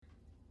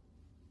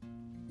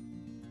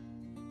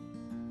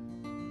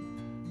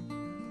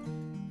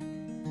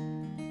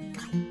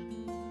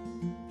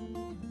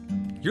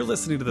You're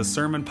listening to the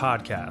Sermon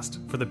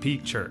Podcast for the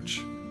Peak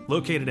Church,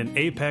 located in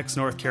Apex,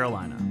 North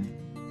Carolina.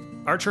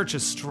 Our church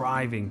is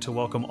striving to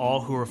welcome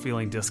all who are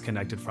feeling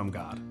disconnected from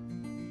God.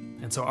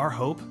 And so our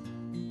hope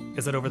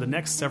is that over the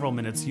next several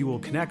minutes, you will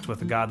connect with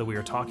the God that we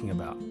are talking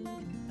about,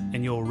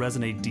 and you'll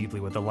resonate deeply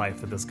with the life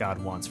that this God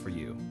wants for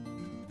you.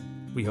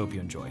 We hope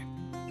you enjoy.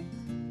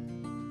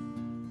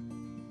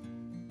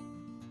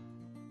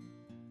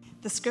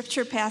 The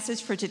scripture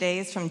passage for today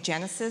is from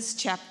Genesis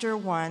chapter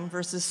 1,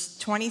 verses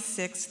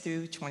 26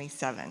 through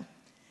 27.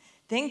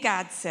 Then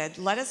God said,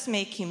 "Let us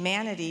make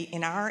humanity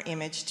in our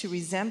image to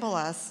resemble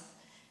us,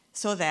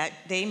 so that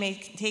they may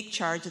take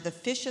charge of the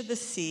fish of the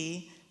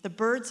sea, the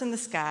birds in the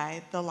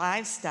sky, the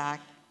livestock,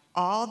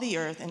 all the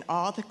earth, and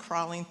all the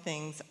crawling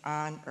things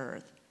on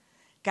earth."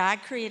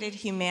 God created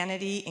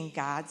humanity in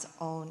God's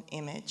own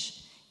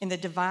image. In the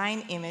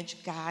divine image,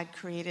 God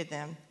created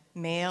them.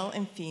 Male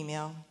and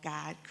female,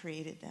 God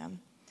created them.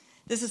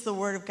 This is the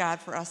word of God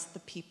for us, the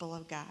people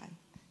of God.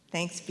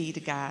 Thanks be to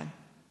God.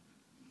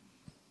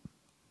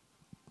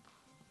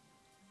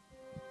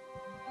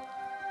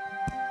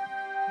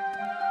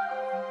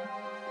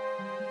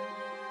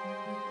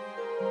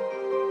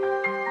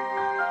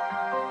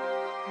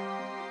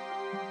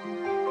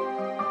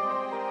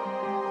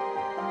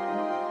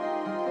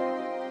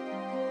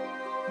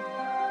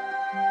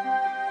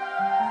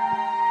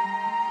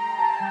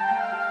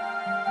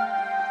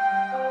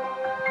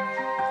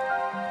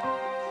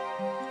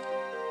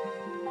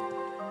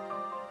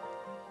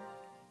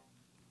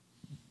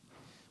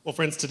 Well,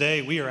 friends,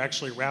 today we are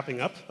actually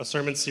wrapping up a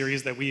sermon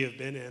series that we have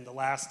been in the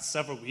last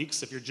several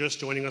weeks. If you're just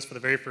joining us for the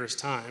very first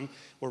time,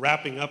 we're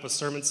wrapping up a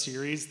sermon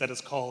series that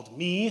is called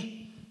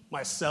Me,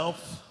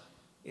 Myself,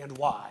 and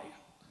Why.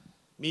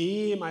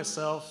 Me,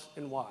 Myself,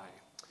 and Why.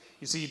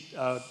 You see,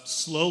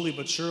 slowly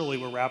but surely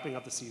we're wrapping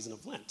up the season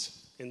of Lent.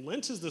 And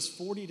Lent is this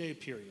 40-day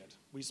period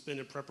we spend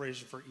in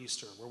preparation for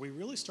Easter, where we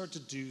really start to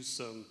do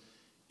some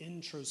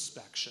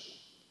introspection,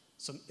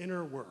 some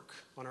inner work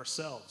on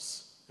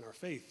ourselves, and our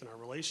faith and our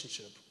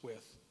relationship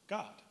with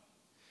God.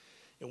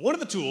 And one of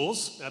the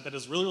tools that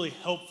is really, really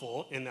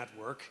helpful in that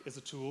work is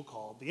a tool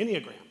called the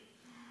Enneagram.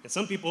 And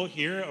some people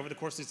here, over the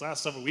course of these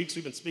last several weeks,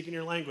 we've been speaking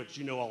your language.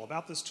 You know all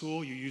about this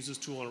tool. You use this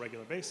tool on a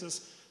regular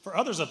basis. For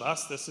others of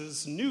us, this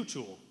is a new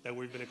tool that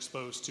we've been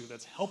exposed to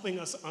that's helping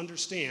us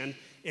understand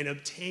and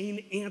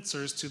obtain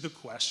answers to the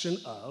question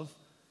of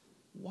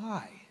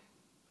why?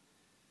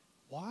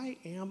 Why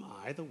am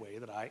I the way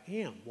that I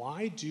am?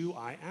 Why do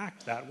I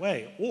act that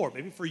way? Or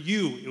maybe for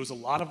you, it was a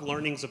lot of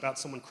learnings about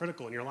someone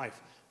critical in your life.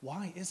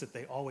 Why is it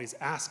they always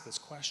ask this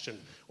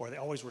question, or they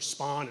always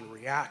respond and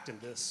react in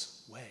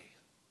this way,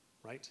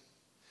 right?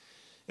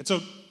 And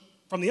so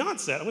from the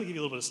onset, I'm going to give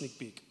you a little bit of sneak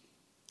peek.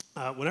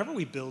 Whenever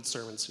we build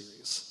sermon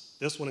series,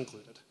 this one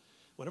included,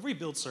 whenever we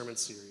build sermon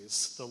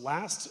series, the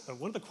last,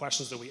 one of the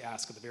questions that we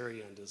ask at the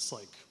very end is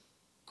like,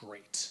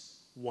 great,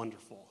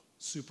 wonderful,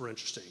 super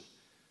interesting.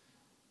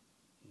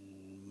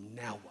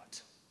 Now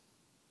what?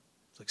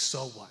 It's like,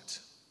 so what?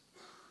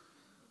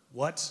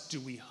 What do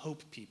we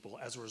hope people,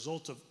 as a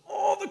result of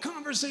all the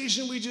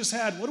conversation we just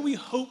had, what do we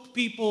hope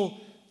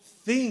people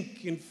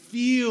think and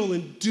feel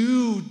and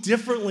do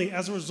differently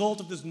as a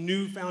result of this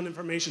newfound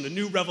information, the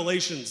new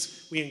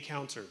revelations we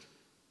encountered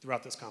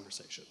throughout this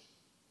conversation?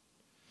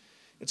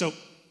 And so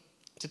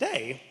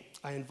today,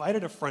 I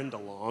invited a friend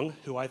along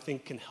who I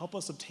think can help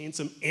us obtain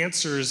some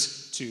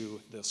answers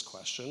to this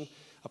question.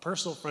 A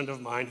personal friend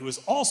of mine who is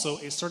also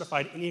a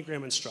certified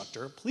Enneagram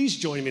instructor. Please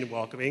join me in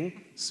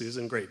welcoming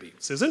Susan Graebe.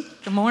 Susan?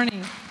 Good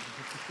morning.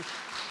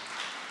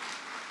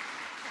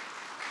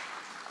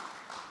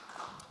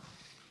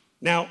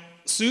 Now,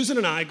 Susan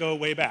and I go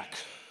way back.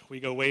 We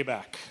go way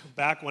back.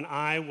 Back when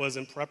I was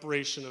in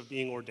preparation of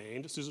being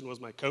ordained, Susan was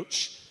my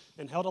coach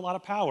and held a lot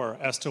of power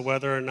as to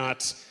whether or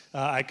not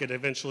I could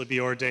eventually be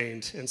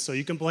ordained. And so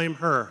you can blame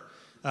her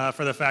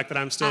for the fact that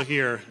I'm still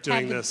here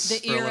doing this the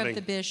for a ear living. of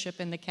the bishop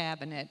in the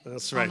cabinet.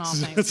 That's right. On all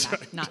things. That's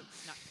right. Not.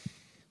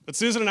 But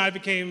Susan and I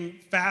became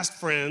fast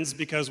friends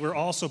because we're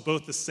also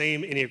both the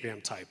same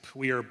Enneagram type.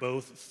 We are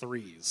both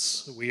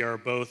threes. We are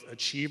both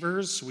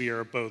achievers. We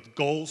are both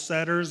goal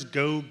setters,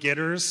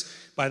 go-getters.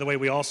 By the way,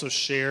 we also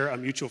share a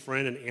mutual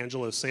friend in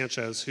Angelo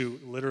Sanchez, who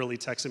literally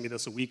texted me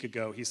this a week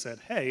ago. He said,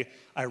 "Hey,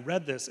 I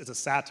read this. It's a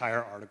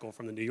satire article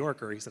from The New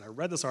Yorker." He said, "I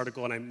read this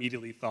article and I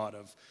immediately thought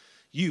of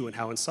you and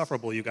how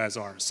insufferable you guys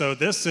are." So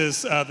this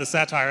is the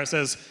satire. It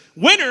says,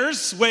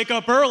 "Winners wake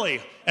up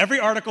early." Every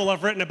article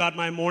I've written about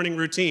my morning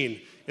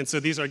routine. And so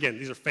these are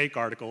fake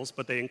articles,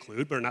 but they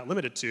include, but are not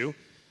limited to,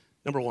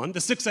 number one,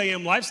 the 6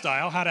 a.m.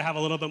 lifestyle, how to have a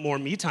little bit more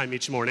me time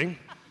each morning.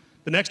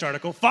 The next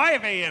article,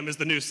 5 a.m. is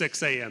the new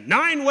 6 a.m.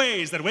 9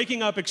 ways that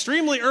waking up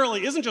extremely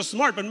early isn't just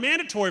smart, but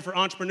mandatory for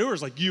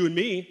entrepreneurs like you and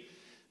me.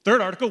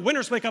 Third article,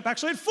 winners wake up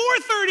actually at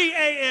 4:30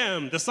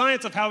 a.m. The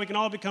science of how we can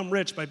all become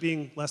rich by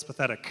being less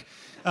pathetic.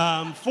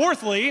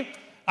 Fourthly,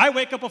 I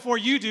wake up before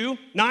you do.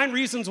 9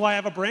 reasons why I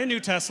have a brand new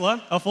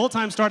Tesla, a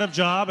full-time startup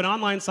job, an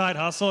online side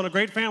hustle, and a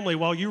great family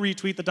while you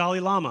retweet the Dalai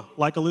Lama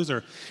like a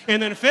loser.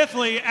 And then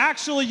fifthly,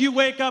 actually you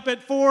wake up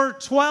at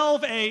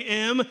 4:12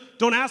 a.m.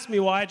 Don't ask me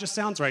why, it just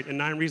sounds right. And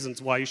 9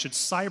 reasons why you should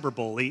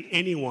cyberbully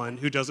anyone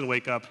who doesn't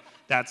wake up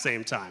that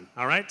same time.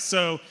 All right?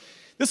 So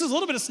this is a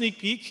little bit of sneak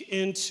peek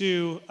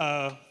into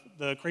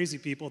the crazy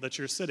people that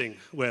you're sitting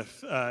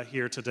with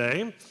here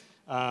today.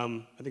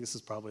 I think this is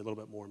probably a little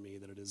bit more me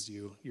than it is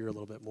you. You're a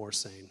little bit more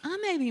sane. I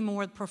may be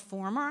more the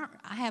performer.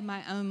 I have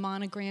my own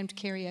monogrammed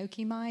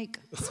karaoke mic.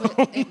 So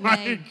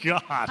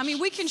Gosh. I mean,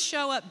 we can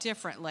show up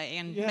differently,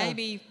 and Yeah.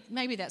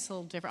 maybe that's a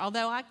little different.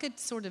 Although I could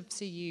sort of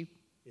see you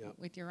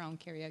with your own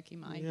karaoke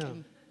mic. Yeah.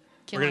 And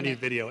We're going to need it.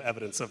 video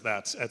evidence of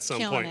that at some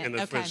Killing point it. in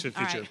the Okay. future.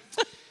 All right.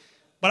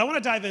 But I want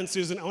to dive in,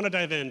 Susan. I want to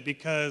dive in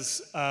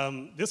because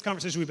this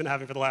conversation we've been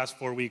having for the last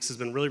 4 weeks has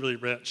been really, really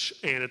rich,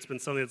 and it's been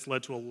something that's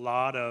led to a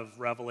lot of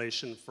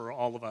revelation for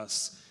all of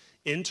us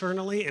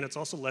internally, and it's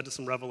also led to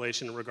some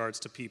revelation in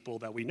regards to people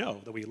that we know,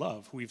 that we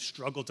love, who we've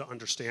struggled to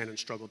understand and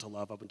struggled to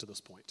love up until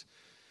this point.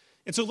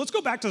 And so let's go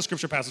back to the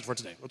scripture passage for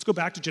today. Let's go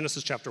back to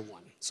Genesis chapter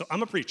 1. So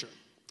I'm a preacher.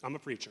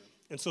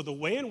 And so the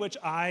way in which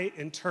I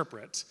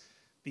interpret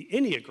the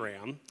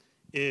Enneagram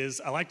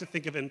is I like to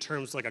think of it in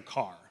terms like a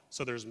car.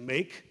 So there's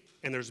make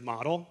and there's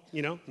model,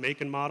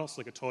 make and model,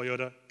 so like a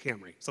Toyota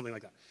Camry, something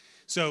like that.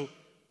 So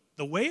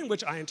the way in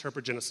which I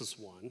interpret Genesis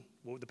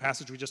 1, the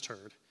passage we just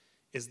heard,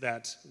 is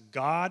that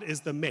God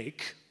is the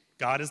make,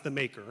 God is the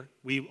maker.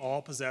 We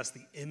all possess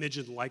the image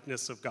and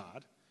likeness of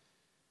God.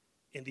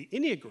 And the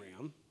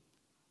Enneagram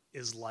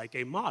is like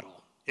a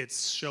model.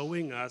 It's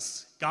showing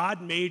us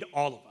God made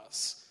all of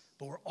us,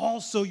 but we're all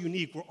so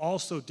unique, we're all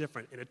so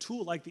different. And a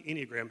tool like the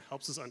Enneagram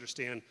helps us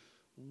understand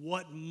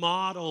what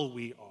model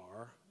we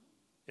are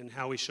and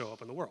how we show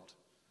up in the world.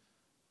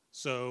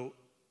 So,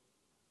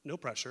 no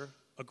pressure.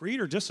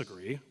 Agreed or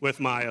disagree with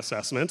my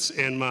assessment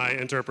and my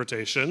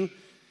interpretation.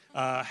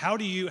 How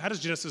does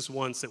Genesis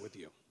 1 sit with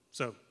you?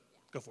 So,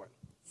 go for it.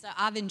 So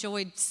I've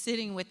enjoyed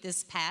sitting with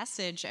this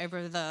passage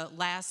over the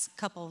last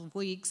couple of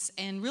weeks,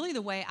 and really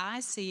the way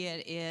I see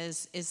it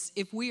is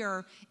if we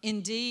have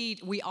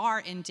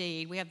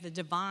the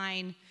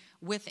divine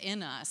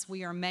within us.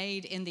 We are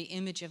made in the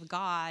image of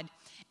God,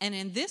 and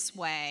in this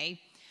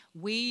way,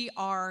 we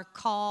are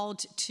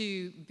called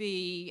to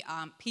be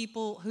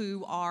people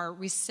who are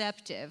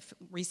recipients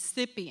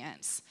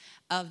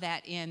of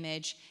that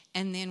image,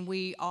 and then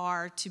we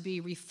are to be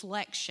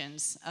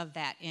reflections of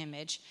that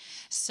image.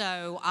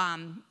 So,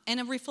 and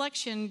a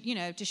reflection,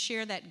 to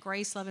share that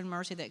grace, love, and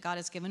mercy that God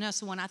has given us.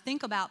 So when I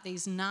think about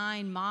these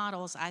 9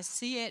 models, I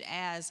see it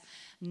as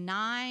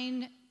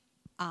 9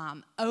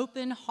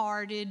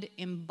 open-hearted,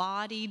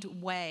 embodied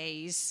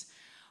ways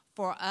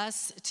for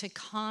us to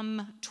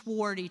come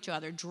toward each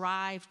other,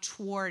 drive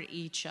toward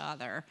each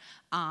other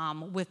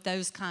with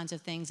those kinds of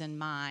things in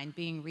mind,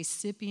 being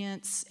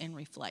recipients and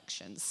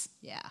reflections.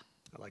 Yeah.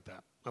 I like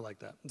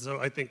that. So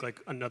I think like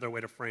another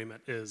way to frame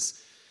it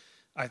is,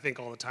 I think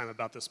all the time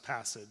about this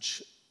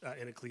passage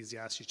in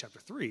Ecclesiastes chapter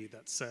 3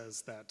 that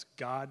says that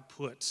God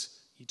put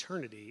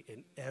eternity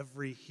in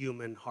every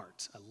human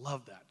heart. I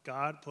love that.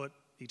 God put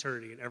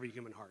eternity in every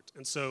human heart.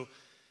 And so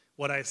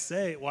what I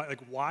say,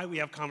 why we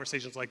have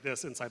conversations like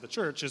this inside the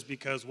church is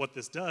because what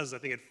this does, I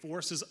think it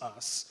forces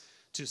us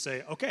to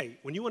say, okay,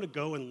 when you want to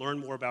go and learn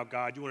more about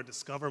God, you want to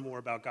discover more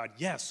about God,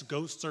 yes,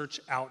 go search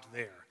out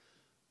there.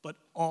 But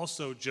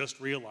also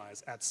just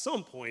realize at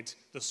some point,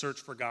 the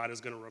search for God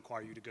is going to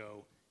require you to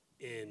go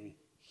in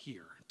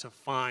here to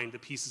find the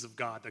pieces of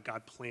God that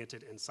God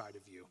planted inside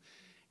of you.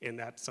 And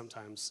that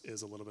sometimes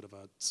is a little bit of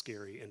a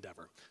scary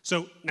endeavor.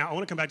 So now I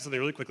want to come back to something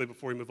really quickly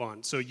before we move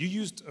on. So you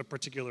used a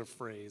particular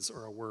phrase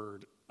or a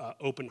word,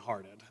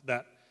 open-hearted,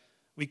 that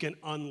we can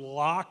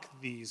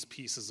unlock these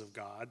pieces of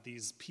God,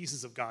 these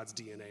pieces of God's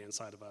DNA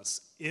inside of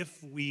us,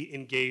 if we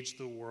engage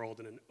the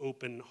world in an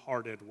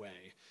open-hearted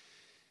way.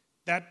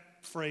 That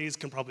phrase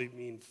can probably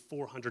mean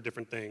 400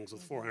 different things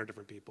with 400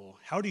 different people.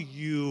 How do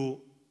you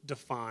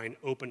define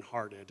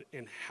open-hearted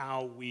and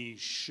how we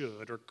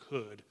should or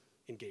could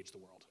engage the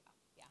world?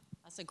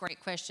 That's a great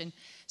question.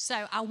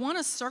 So I want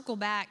to circle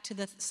back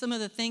to some of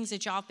the things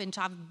that I've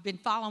been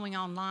following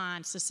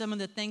online. So some of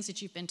the things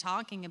that you've been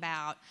talking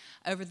about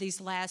over these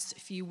last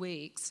few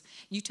weeks.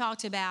 You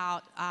talked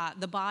about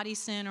the body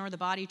center, the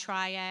body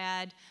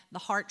triad, the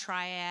heart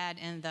triad,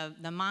 and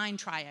the mind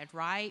triad,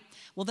 right?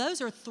 Well,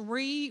 those are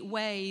 3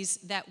 ways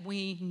that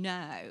we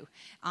know.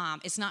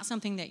 It's not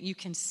something that you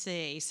can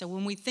see. So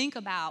when we think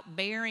about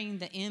bearing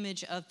the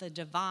image of the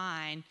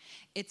divine,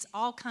 it's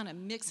all kind of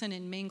mixing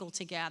and mingled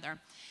together.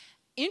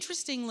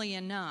 Interestingly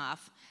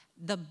enough,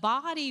 the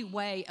body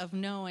way of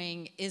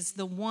knowing is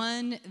the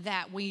one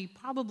that we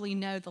probably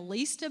know the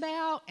least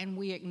about and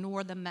we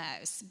ignore the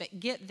most. But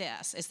get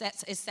this, it's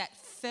that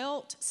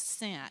felt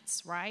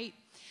sense, right?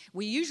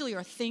 We usually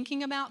are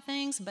thinking about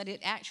things, but it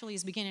actually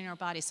is beginning in our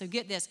body. So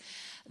get this,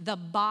 the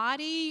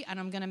body, and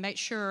I'm going to make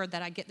sure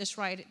that I get this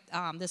right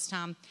this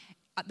time,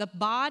 The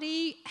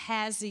body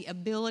has the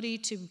ability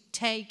to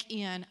take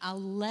in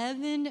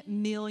 11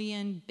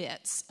 million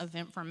bits of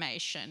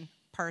information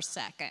per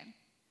second.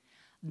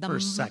 Per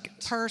second.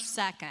 Per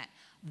second.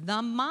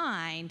 The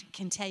mind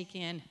can take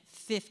in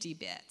 50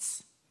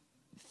 bits.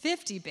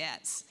 50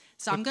 bits.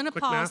 So I'm going to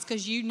pause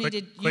because you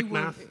needed... Quick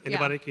math.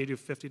 Anybody? Can you do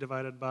 50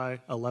 divided by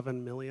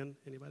 11 million?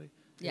 Anybody?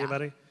 Yeah.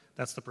 Anybody?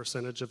 That's the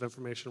percentage of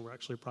information we're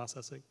actually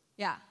processing.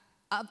 Yeah.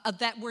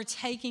 That we're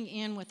taking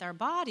in with our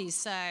bodies.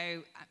 So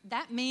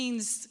that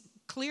means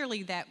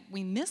clearly that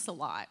we miss a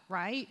lot,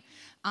 right?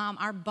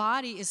 Our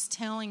body is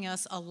telling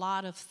us a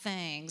lot of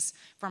things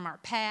from our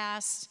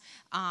past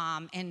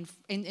and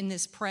in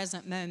this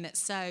present moment.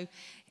 So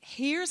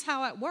here's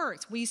how it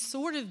works. We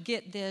sort of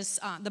get this.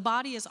 The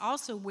body is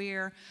also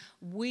where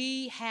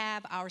we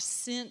have our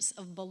sense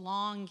of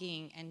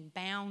belonging and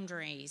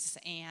boundaries.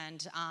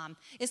 And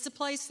it's the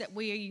place that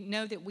we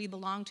know that we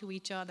belong to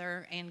each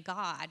other and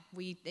God.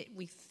 We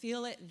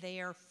feel it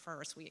there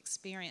first. We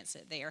experience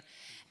it there.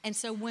 And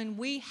so when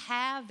we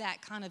have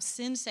that kind of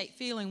sensate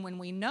feeling, when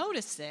we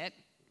notice it,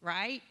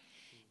 right,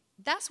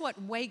 that's what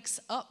wakes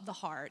up the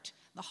heart.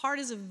 The heart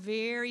is a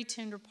very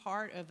tender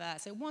part of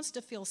us. It wants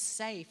to feel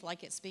safe,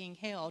 like it's being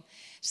held.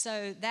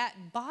 So that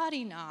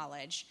body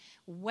knowledge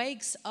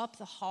wakes up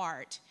the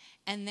heart.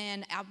 And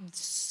then,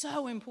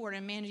 so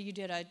important, Amanda, you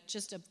did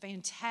just a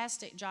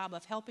fantastic job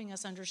of helping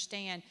us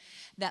understand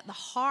that the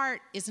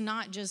heart is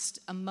not just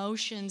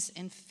emotions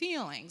and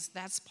feelings.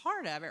 That's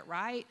part of it,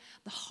 right?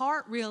 The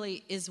heart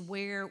really is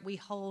where we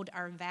hold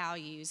our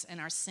values and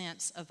our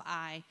sense of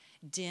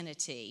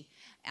identity.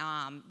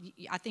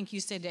 I think you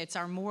said it's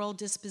our moral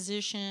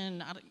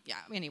disposition.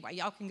 Anyway,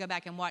 y'all can go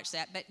back and watch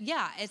that. But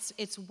yeah,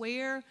 it's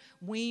where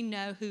we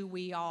know who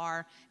we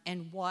are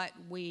and what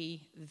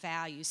we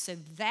value. So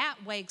that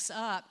wakes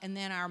up, and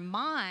then our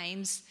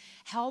minds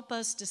help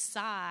us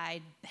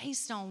decide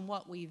based on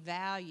what we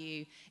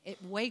value. It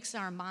wakes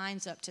our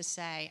minds up to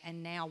say,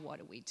 and now what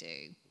do we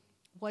do?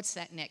 What's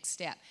that next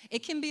step?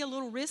 It can be a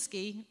little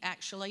risky,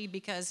 actually,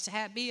 because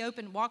to be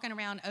open, walking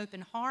around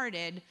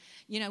open-hearted,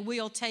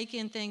 we'll take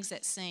in things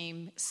that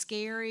seem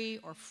scary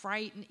or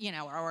frightening,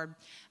 or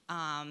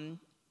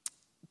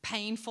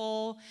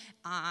painful,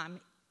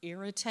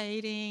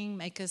 irritating,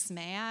 make us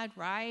mad,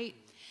 right?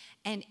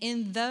 And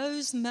in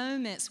those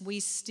moments, we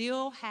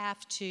still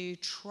have to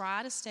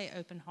try to stay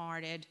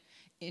open-hearted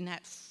in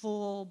that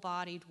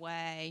full-bodied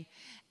way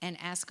and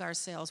ask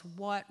ourselves,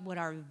 what would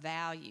our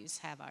values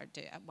have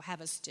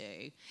us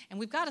do? And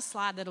we've got a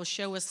slide that'll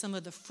show us some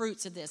of the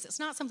fruits of this. It's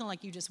not something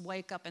like you just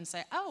wake up and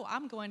say, oh,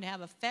 I'm going to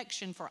have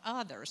affection for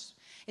others.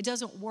 It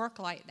doesn't work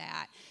like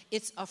that.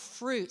 It's a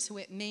fruit, so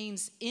it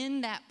means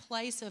in that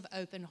place of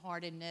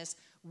open-heartedness,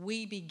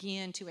 we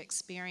begin to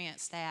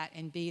experience that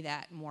and be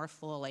that more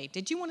fully.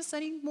 Did you want to say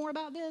any more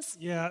about this?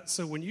 Yeah,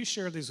 so when you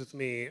shared these with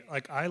me,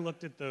 I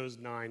looked at those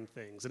 9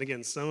 things. And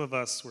again, some of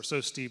us were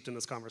so steeped in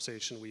this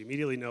conversation, we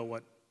immediately know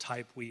what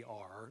type we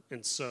are.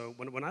 And so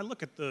when I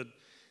look at the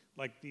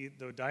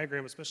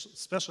diagram,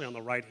 especially on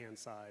the right-hand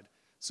side,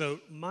 so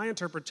my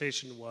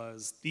interpretation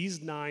was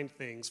these 9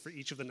 things for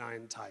each of the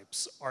 9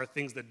 types are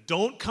things that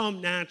don't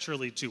come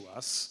naturally to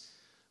us,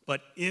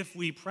 but if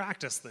we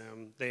practice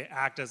them, they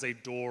act as a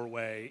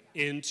doorway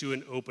into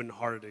an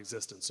open-hearted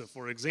existence. So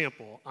for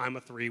example, I'm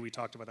a 3, we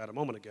talked about that a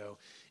moment ago.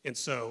 And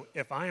so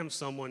if I am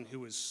someone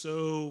who is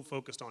so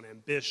focused on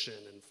ambition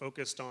and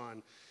focused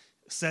on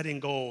setting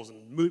goals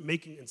and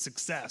making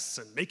success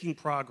and making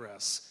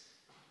progress,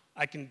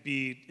 it can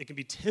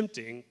be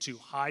tempting to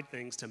hide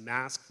things, to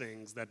mask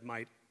things that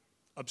might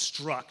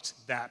obstruct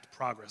that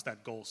progress,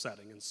 that goal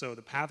setting. And so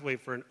the pathway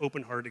for an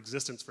open-hearted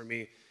existence for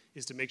me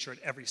is to make sure at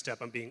every step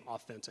I'm being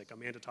authentic.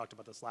 Amanda talked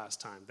about this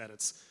last time, that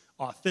it's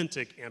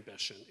authentic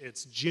ambition.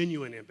 It's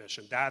genuine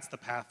ambition. That's the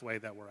pathway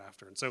that we're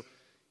after. And so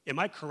am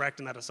I correct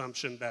in that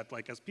assumption that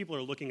as people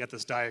are looking at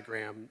this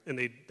diagram and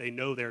they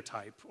know their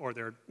type, or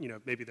they're,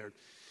 maybe they're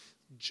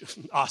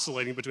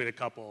oscillating between a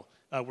couple,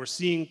 we're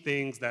seeing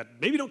things that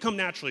maybe don't come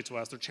naturally to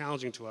us, they're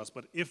challenging to us,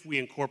 but if we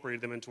incorporated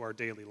them into our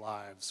daily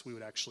lives, we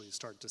would actually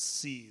start to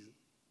see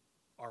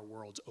our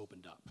worlds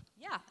opened up.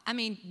 Yeah,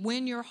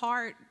 when your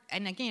heart,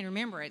 and again,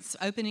 remember, it's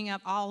opening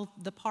up all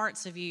the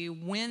parts of you.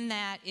 When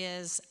that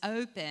is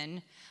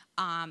open,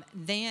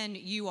 then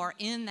you are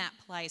in that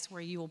place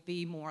where you'll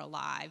be more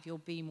alive, you'll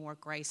be more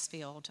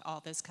grace-filled,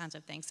 all those kinds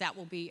of things. That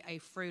will be a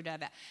fruit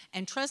of it.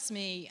 And trust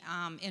me,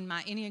 in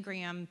my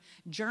Enneagram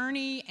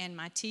journey and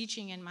my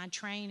teaching and my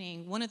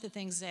training, one of the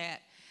things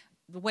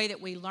the way that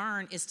we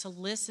learn is to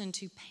listen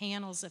to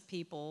panels of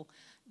people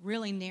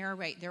really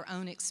narrate their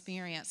own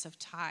experience of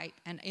type.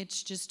 And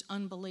it's just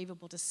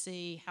unbelievable to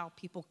see how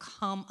people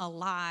come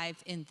alive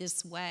in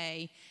this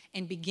way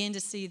and begin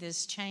to see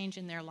this change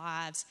in their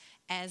lives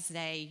as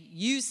they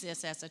use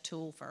this as a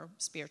tool for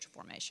spiritual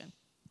formation.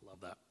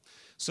 Love that.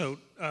 So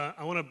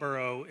I want to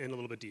burrow in a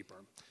little bit deeper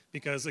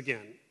because,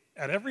 again,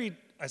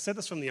 I said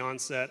this from the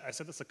onset, I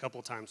said this a couple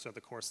of times throughout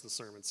the course of the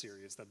sermon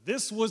series, that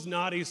this was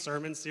not a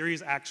sermon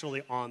series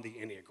actually on the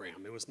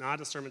Enneagram. It was not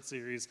a sermon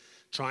series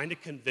trying to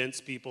convince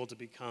people to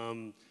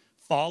become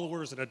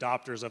followers and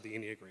adopters of the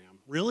Enneagram.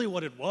 Really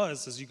what it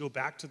was is you go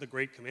back to the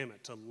great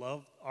commandment to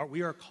love.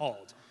 We are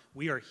called.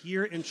 We are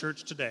here in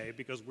church today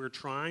because we're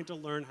trying to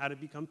learn how to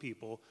become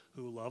people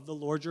who love the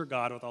Lord your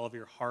God with all of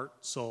your heart,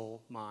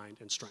 soul, mind,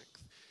 and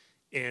strength.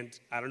 And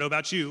I don't know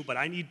about you, but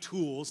I need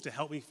tools to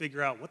help me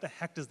figure out what the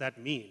heck does that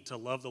mean to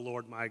love the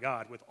Lord my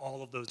God with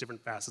all of those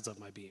different facets of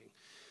my being.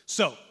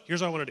 So here's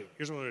what I want to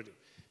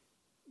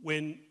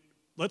do.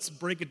 Let's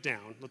break it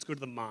down. Let's go to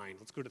the mind.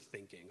 Let's go to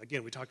thinking.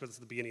 Again, we talked about this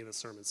at the beginning of the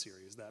sermon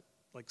series, that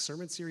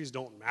sermon series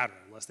don't matter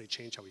unless they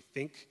change how we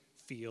think,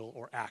 feel,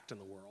 or act in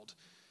the world.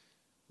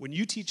 When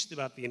you teach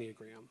about the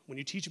Enneagram, when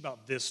you teach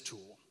about this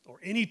tool, or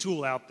any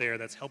tool out there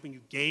that's helping you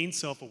gain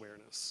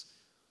self-awareness,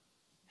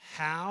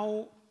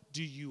 how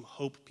do you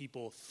hope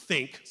people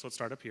think, so let's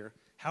start up here,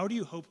 how do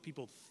you hope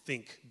people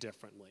think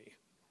differently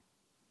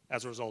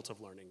as a result of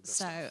learning this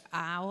stuff?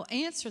 I'll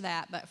answer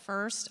that, but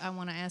first I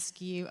want to ask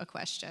you a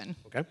question.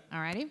 Okay. All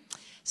righty?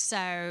 This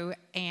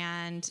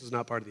is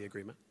not part of the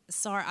agreement.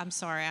 I'm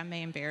sorry, I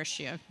may embarrass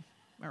you.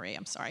 Marie,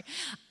 I'm sorry.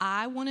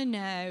 I want to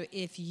know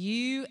if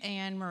you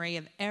and Marie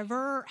have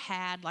ever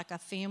had like a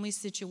family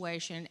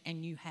situation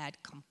and you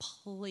had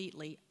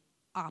completely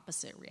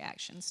opposite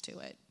reactions to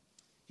it.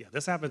 Yeah,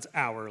 this happens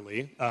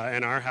hourly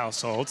in our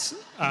households.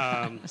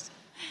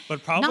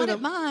 But probably Not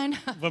at mine.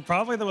 But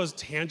probably the most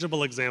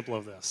tangible example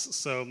of this.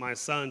 So my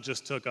son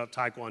just took up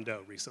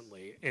Taekwondo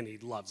recently, and he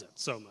loves it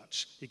so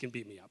much. He can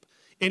beat me up.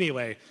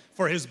 Anyway,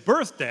 for his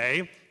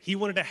birthday, he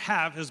wanted to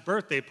have his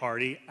birthday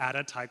party at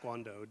a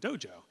Taekwondo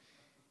dojo.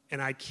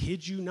 And I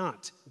kid you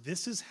not,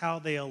 this is how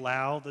they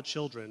allow the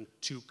children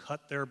to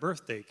cut their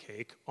birthday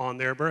cake on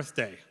their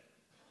birthday.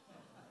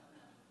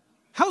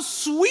 How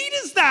sweet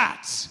is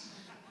that?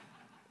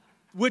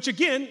 Which,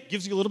 again,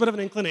 gives you a little bit of an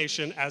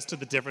inclination as to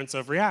the difference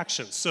of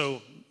reaction.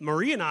 So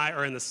Marie and I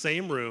are in the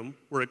same room.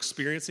 We're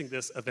experiencing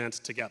this event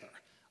together.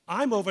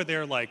 I'm over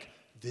there like,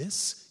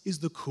 this is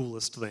the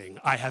coolest thing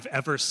I have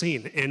ever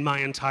seen in my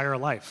entire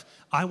life.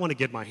 I want to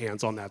get my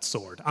hands on that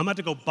sword. I'm about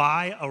to go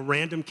buy a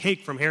random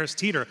cake from Harris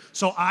Teeter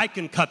so I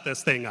can cut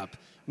this thing up.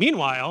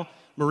 Meanwhile,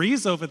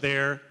 Marie's over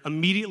there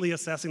immediately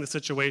assessing the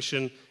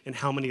situation and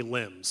how many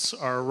limbs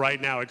are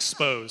right now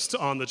exposed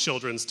on the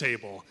children's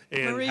table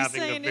and Marie's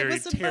having saying a very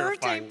it was a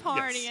terrifying birthday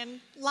party yes. and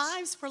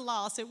lives were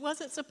lost. It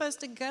wasn't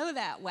supposed to go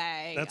that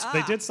way.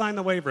 They did sign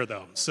the waiver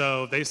though,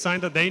 so they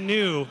signed it. They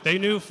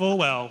knew full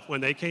well when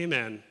they came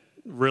in,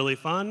 really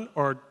fun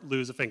or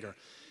lose a finger.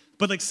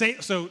 But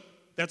so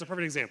that's a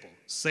perfect example.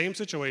 Same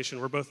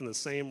situation, we're both in the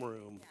same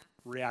room,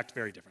 react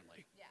very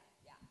differently. Yeah.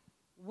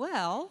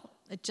 Well,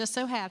 it just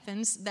so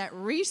happens that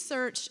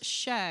research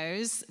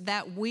shows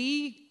that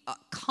we're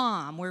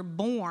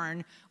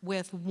born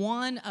with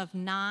one of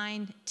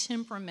 9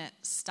 temperament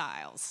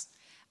styles.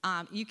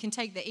 You can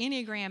take the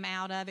Enneagram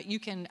out of it. You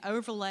can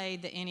overlay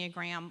the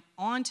Enneagram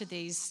onto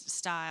these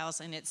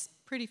styles, and it's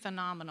pretty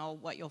phenomenal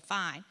what you'll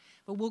find.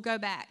 But we'll go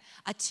back.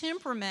 A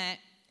temperament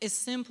is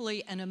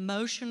simply an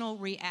emotional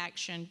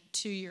reaction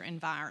to your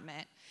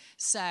environment.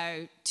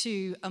 So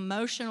to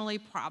emotionally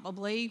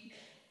probably,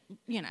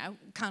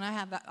 kind of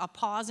have a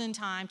pause in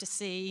time to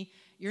see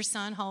your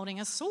son holding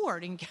a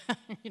sword and,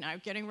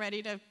 getting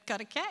ready to cut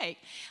a cake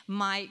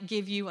might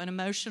give you an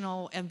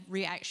emotional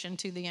reaction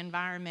to the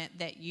environment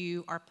that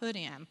you are put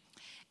in.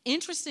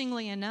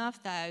 Interestingly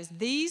enough, though,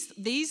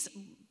 these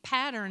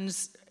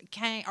patterns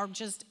are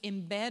just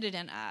embedded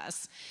in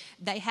us.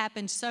 They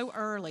happened so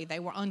early. They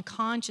were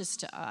unconscious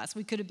to us.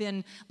 We could have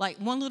been like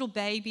one little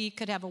baby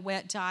could have a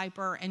wet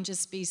diaper and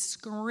just be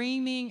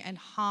screaming and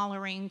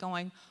hollering,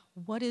 going,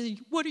 what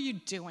are you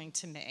doing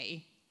to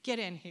me? Get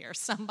in here.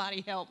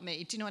 Somebody help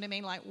me. Do you know what I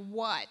mean? Like,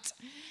 what?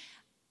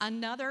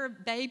 Another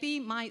baby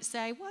might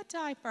say, what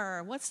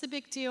diaper? What's the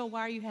big deal? Why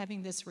are you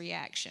having this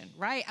reaction,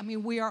 right? I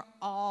mean, we are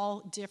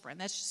all different.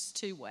 That's just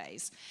 2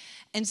 ways.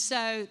 And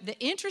so the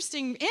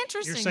interesting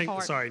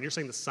part... Sorry, and you're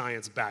saying the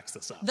science backs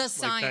this up. The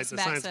science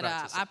backs it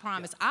up, I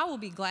promise. Yeah. I will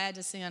be glad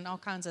to send all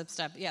kinds of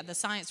stuff. Yeah, the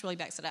science really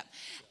backs it up.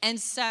 And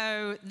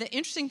so the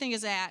interesting thing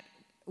is that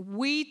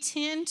we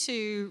tend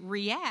to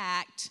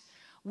react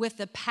with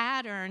the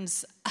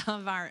patterns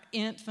of our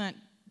infant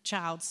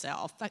child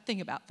self. I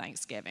think about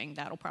Thanksgiving.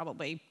 That'll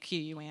probably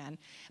cue you in.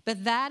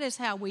 But that is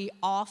how we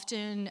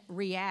often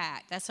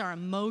react. That's our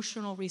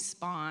emotional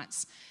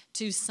response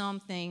to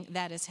something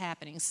that is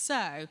happening.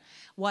 So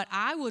what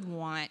I would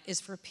want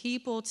is for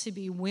people to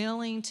be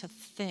willing to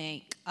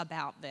think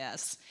about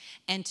this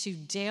and to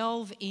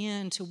delve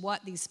into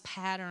what these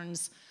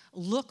patterns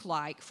look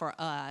like for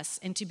us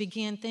and to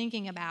begin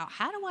thinking about,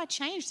 how do I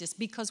change this?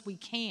 Because we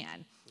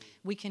can.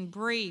 We can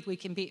breathe. We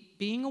can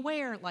being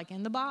aware, like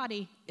in the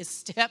body, is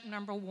step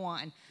number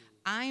 1.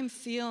 I'm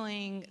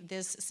feeling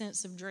this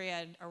sense of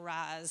dread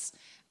arise.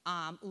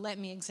 Let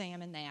me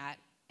examine that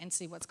and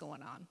see what's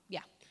going on. Yeah.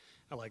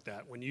 I like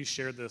that. When you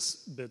shared this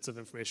bits of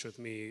information with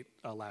me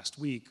last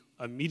week,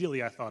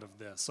 immediately I thought of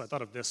this. So I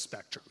thought of this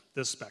spectrum.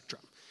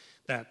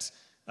 That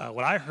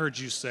what I heard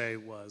you say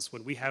was,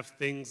 when we have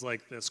things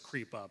like this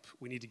creep up,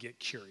 we need to get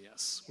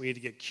curious.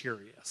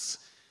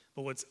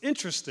 But what's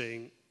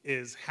interesting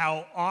is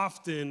how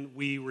often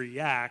we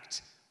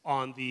react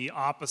on the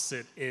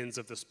opposite ends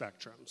of the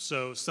spectrum.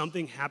 So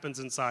something happens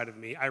inside of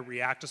me, I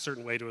react a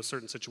certain way to a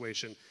certain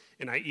situation,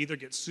 and I either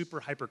get super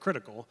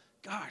hypercritical,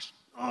 gosh,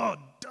 oh,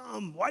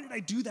 dumb, why did I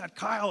do that,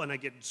 Kyle? And I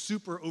get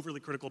super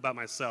overly critical about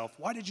myself.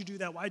 Why did you do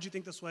that? Why did you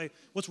think this way?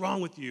 What's wrong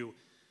with you?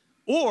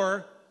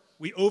 Or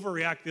we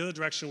overreact the other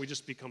direction, we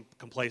just become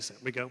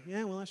complacent. We go,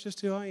 yeah, well, that's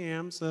just who I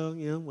am, so,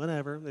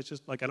 whatever. It's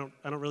just like I don't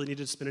really need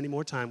to spend any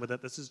more time with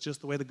it. This is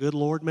just the way the good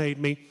Lord made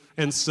me,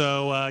 and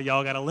so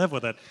y'all got to live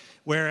with it.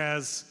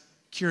 Whereas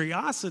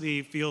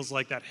curiosity feels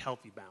like that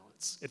healthy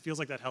balance. It feels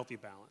like that healthy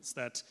balance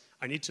that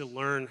I need to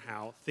learn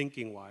how,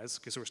 thinking-wise,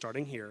 because we're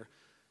starting here,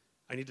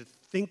 I need to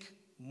think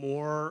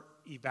more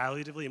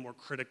evaluatively and more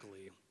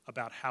critically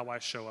about how I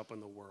show up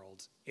in the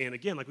world. And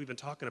again, like we've been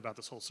talking about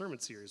this whole sermon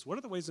series, what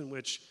are the ways in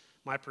which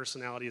my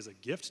personality is a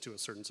gift to a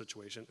certain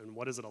situation, and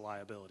what is it a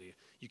liability?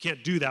 You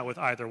can't do that with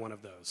either one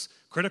of those.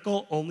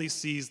 Critical only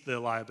sees the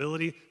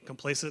liability.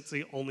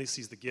 Complacency only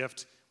sees the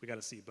gift. We got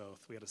to see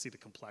both. We got to see the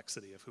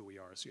complexity of who we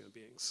are as human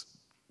beings.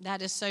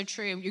 That is so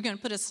true. You're going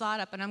to put a slide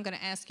up, and I'm going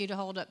to ask you to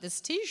hold up this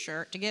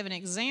T-shirt to give an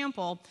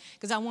example,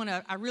 because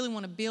I really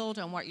want to build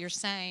on what you're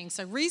saying.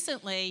 So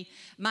recently,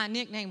 my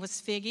nickname was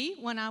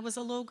Figgy when I was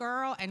a little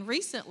girl, and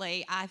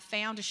recently I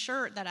found a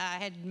shirt that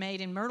I had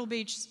made in Myrtle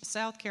Beach,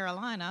 South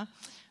Carolina,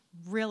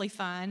 really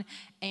fun,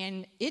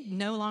 and it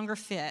no longer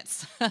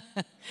fits.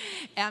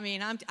 I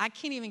mean, I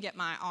can't even get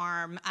my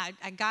arm.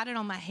 I got it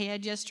on my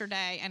head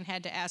yesterday and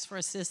had to ask for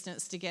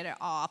assistance to get it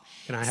off.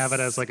 Can I have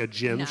it as like a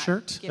gym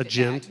shirt? A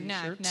gym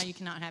T-shirt? No, you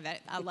cannot have that.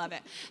 I love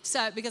it.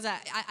 So, because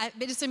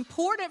but it's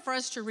important for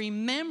us to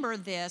remember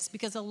this,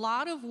 because a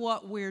lot of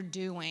what we're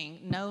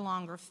doing no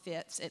longer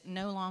fits. It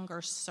no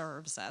longer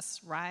serves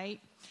us, right?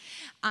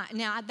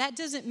 Now, that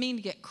doesn't mean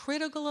to get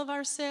critical of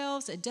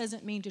ourselves. It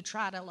doesn't mean to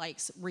try to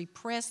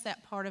repress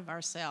that part of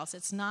ourselves.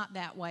 It's not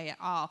that way at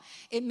all.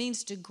 It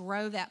means to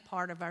grow that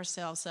part of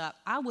ourselves up.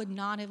 I would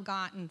not have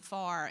gotten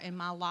far in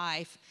my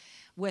life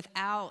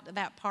without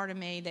that part of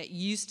me that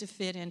used to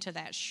fit into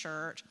that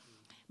shirt.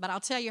 But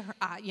I'll tell you,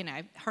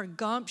 her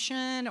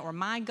gumption or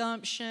my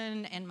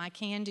gumption and my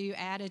can-do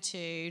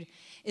attitude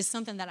is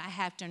something that I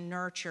have to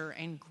nurture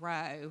and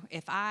grow.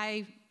 If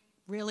I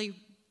really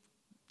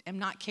am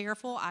not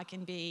careful, I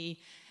can be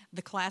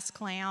the class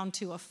clown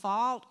to a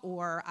fault,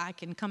 or I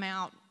can come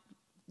out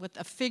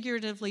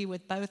figuratively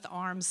with both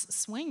arms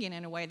swinging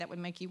in a way that would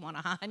make you want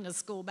to hide in a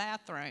school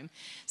bathroom.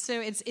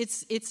 So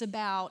it's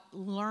about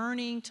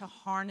learning to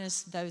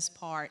harness those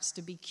parts,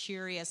 to be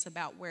curious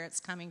about where it's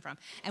coming from.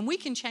 And we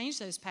can change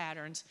those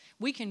patterns.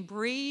 We can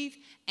breathe,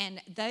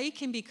 and they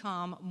can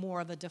become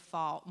more of a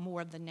default, more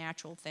of the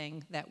natural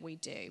thing that we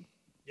do.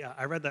 Yeah,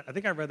 I read that. I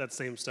think I read that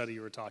same study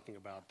you were talking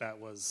about. That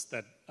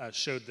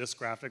showed this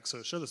graphic.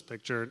 So show this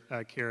picture,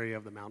 Carrie,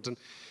 of the mountain.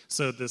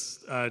 So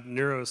this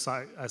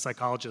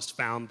neuropsychologist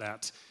found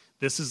that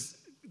this is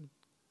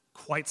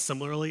quite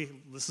similarly.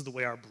 This is the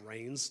way our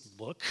brains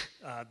look.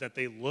 That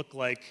they look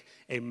like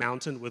a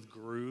mountain with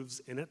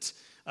grooves in it,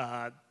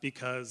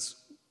 because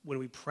when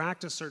we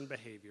practice certain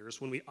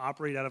behaviors, when we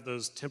operate out of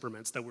those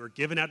temperaments that we're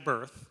given at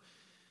birth,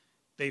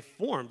 they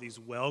form these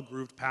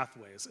well-grooved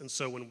pathways. And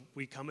so when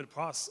we come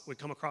across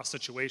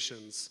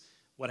situations,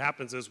 what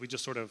happens is we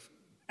just sort of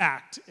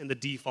act in the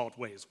default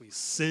ways. We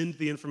send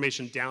the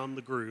information down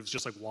the grooves,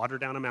 just like water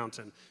down a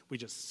mountain. We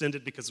just send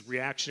it because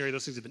reactionary,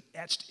 those things have been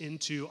etched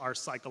into our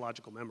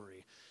psychological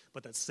memory.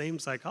 But that same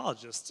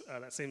psychologist,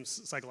 that same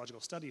psychological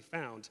study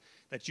found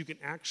that you can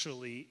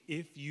actually,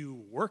 if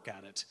you work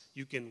at it,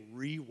 you can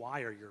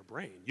rewire your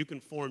brain. You can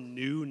form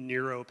new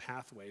neural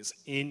pathways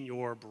in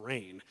your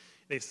brain.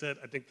 They said,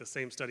 I think the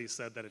same study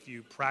said that if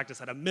you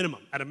practice at a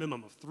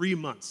minimum of 3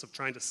 months of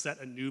trying to set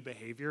a new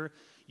behavior,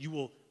 you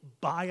will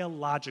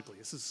biologically,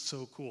 this is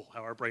so cool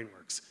how our brain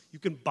works, you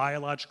can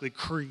biologically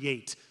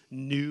create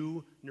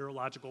new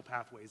neurological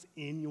pathways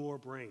in your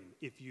brain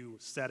if you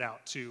set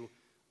out to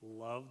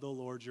love the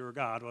Lord your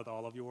God with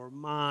all of your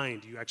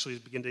mind. You actually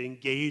begin to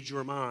engage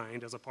your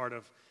mind as a part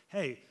of,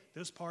 hey,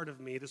 this part of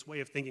me, this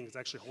way of thinking is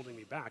actually holding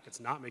me back. It's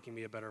not making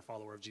me a better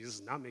follower of Jesus.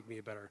 It's not making me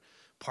a better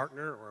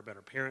partner or a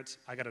better parent.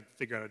 I got to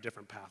figure out a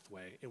different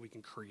pathway, and we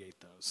can create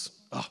those.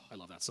 Oh, I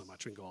love that so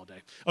much. We can go all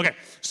day. Okay,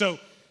 so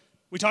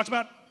we talked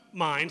about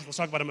mind. Let's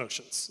talk about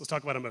emotions.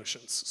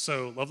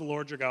 So love the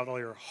Lord your God with all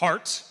your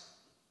heart,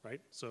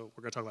 right? So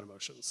we're going to talk about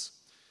emotions.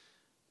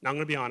 Now, I'm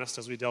going to be honest,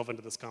 as we delve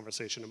into this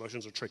conversation,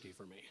 emotions are tricky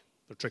for me.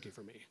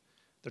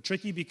 They're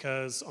tricky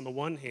because, on the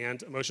one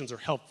hand, emotions are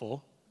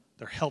helpful.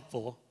 They're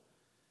helpful.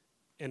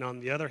 And on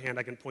the other hand,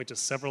 I can point to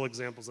several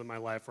examples in my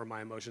life where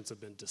my emotions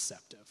have been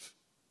deceptive.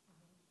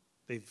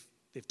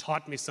 They've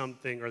taught me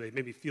something, or they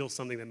made me feel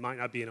something that might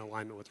not be in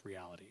alignment with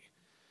reality.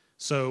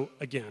 So,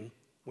 again,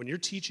 when you're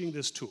teaching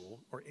this tool,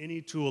 or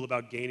any tool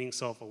about gaining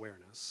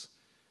self-awareness,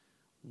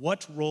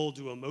 what role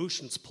do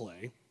emotions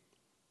play?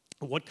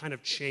 What kind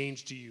of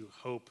change do you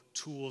hope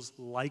tools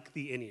like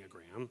the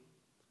Enneagram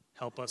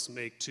help us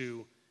make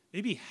to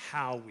maybe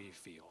how we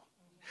feel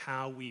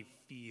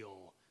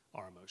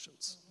our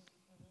emotions?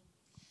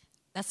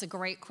 That's a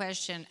great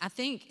question. I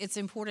think it's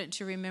important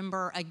to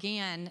remember,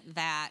 again,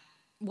 that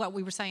what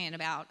we were saying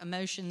about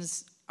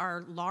emotions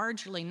are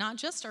largely not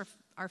just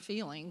our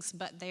feelings,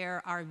 but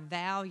they're our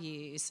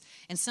values.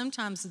 And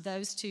sometimes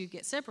those two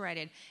get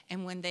separated.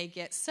 And when they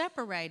get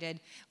separated,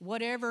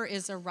 whatever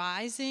is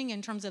arising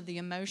in terms of the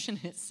emotion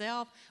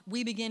itself,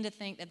 we begin to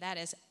think that that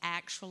is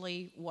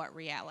actually what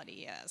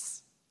reality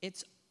is.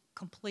 It's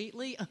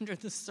completely under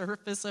the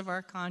surface of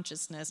our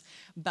consciousness,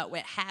 but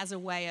it has a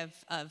way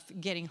of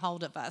getting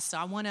hold of us. So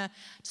I want to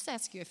just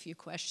ask you a few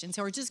questions,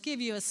 or just give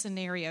you a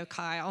scenario,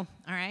 Kyle,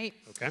 all right?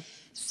 Okay.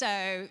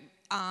 So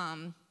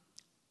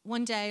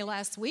one day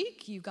last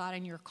week, you got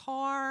in your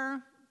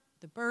car,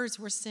 the birds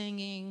were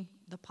singing,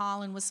 the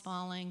pollen was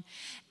falling,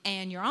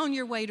 and you're on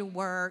your way to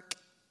work,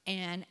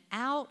 and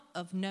out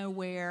of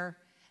nowhere,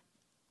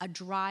 a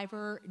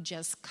driver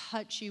just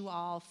cuts you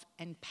off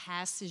and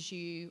passes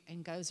you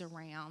and goes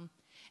around.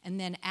 And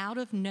then out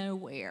of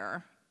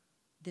nowhere,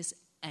 this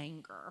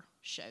anger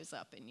shows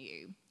up in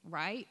you,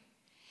 right?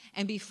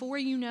 And before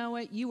you know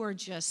it, you are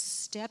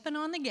just stepping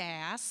on the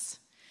gas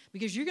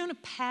because you're going to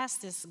pass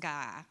this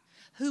guy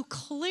who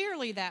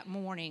clearly that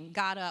morning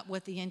got up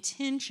with the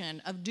intention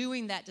of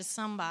doing that to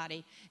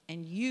somebody,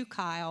 and you,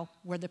 Kyle,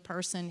 were the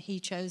person he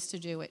chose to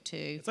do it to.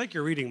 It's like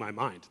you're reading my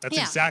mind. That's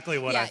exactly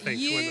what I think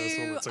when those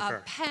moments occur. You,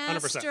 a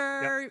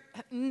pastor,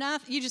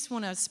 you just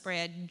want to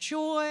spread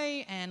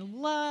joy and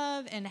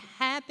love and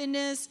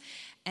happiness,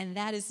 and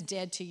that is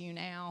dead to you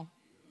now.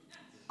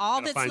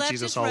 All that's left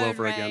is road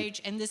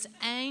rage and this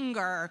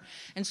anger.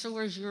 And so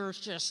as you're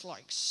just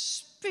like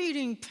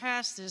speeding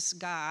past this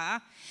guy,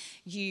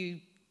 you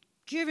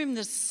give him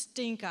the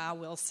stink eye,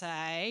 we'll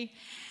say,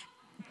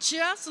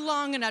 just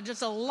long enough, just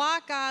to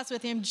lock eyes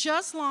with him,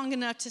 just long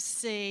enough to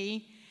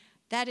see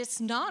that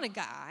it's not a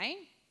guy.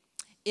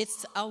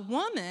 It's a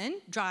woman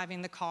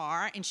driving the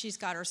car, and she's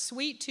got her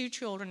sweet 2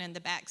 children in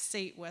the back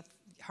seat with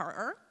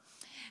her.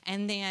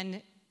 And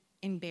then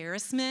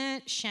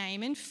embarrassment,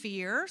 shame, and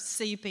fear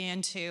seep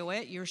into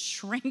it. You're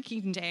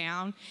shrinking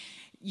down.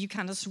 You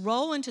kind of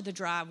roll into the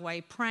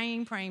driveway,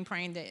 praying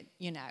that,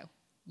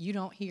 you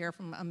don't hear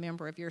from a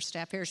member of your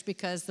staff parish,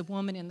 because the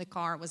woman in the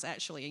car was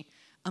actually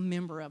a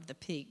member of the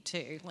Peak,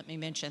 too. Let me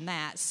mention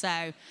that.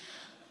 So,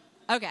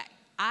 okay.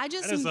 That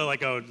is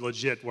like a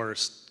legit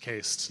worst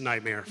case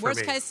nightmare for me.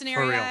 Worst case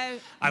scenario. For real.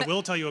 I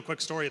will tell you a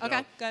quick story, though.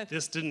 Okay, go.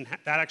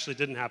 That actually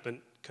didn't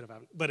happen. Could have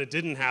happened, but it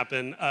didn't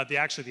happen.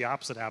 The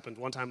opposite happened.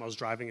 One time I was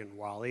driving in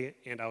Raleigh,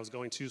 and I was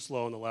going too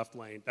slow in the left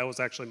lane. That was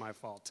actually my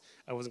fault.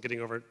 I wasn't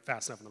getting over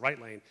fast enough in the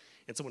right lane,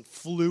 and someone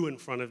flew in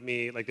front of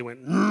me, like they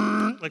went,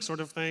 like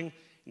sort of thing,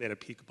 and they had a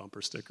Peak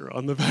bumper sticker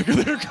on the back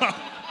of their car.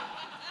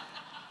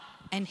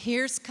 And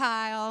here's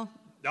Kyle.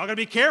 Y'all gotta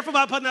be careful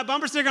about putting that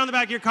bumper sticker on the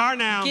back of your car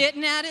now.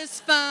 Getting at his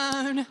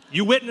phone.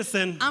 You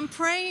witnessing. I'm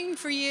praying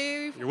for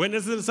you. You're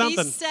witnessing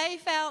something. Be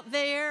safe out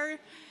there.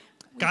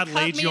 God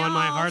laid you on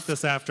my heart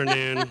this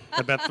afternoon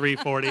about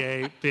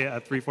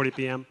 3:40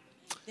 p.m.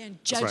 Then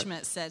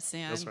judgment sets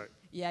in. That's right.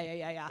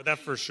 Yeah. But that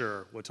for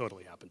sure would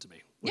totally happen to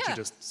me, what you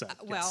just said.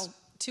 Well,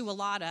 to a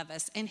lot of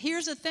us. And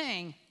here's the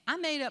thing. I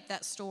made up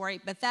that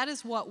story, but that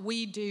is what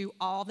we do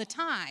all the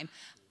time.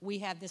 We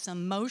have this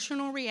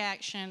emotional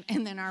reaction,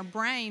 and then our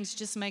brains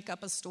just make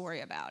up a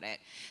story about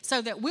it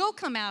so that we'll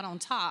come out on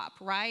top,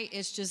 right?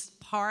 It's just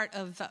part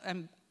of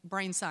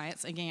brain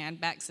science, again,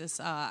 backs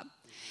this up.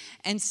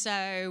 And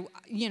so,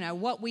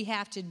 what we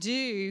have to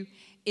do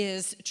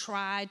is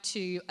try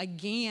to,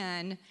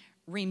 again,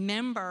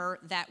 remember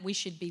that we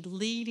should be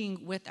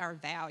leading with our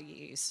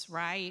values,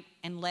 right?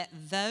 And let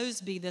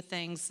those be the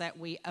things that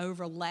we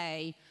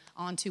overlay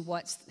onto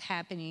what's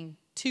happening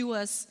to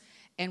us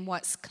and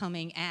what's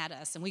coming at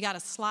us. And we got a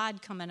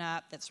slide coming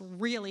up that's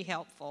really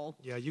helpful.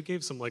 Yeah, you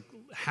gave some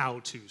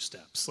how-to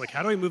steps.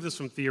 How do I move this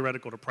from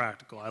theoretical to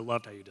practical? I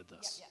loved how you did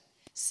this. Yeah.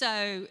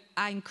 So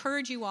I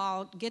encourage you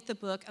all, get the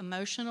book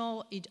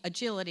Emotional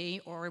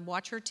Agility, or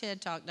watch her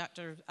TED Talk,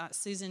 Dr.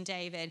 Susan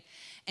David.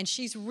 And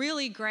she's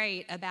really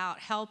great about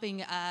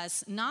helping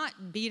us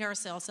not beat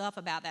ourselves up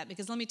about that.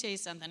 Because let me tell you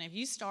something, if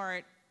you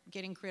start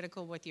getting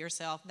critical with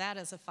yourself, that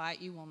is a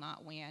fight you will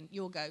not win.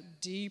 You'll go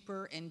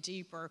deeper and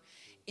deeper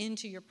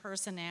into your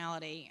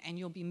personality, and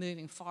you'll be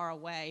moving far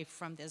away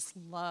from this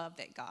love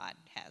that God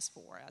has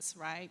for us,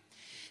 right?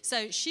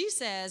 So she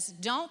says,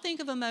 don't think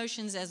of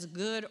emotions as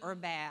good or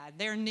bad.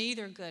 They're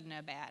neither good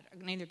nor bad.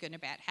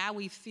 How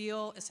we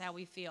feel is how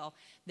we feel.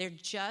 They're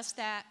just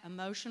that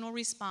emotional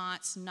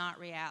response, not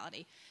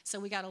reality. So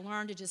we got to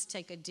learn to just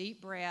take a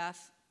deep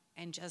breath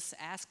and just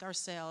ask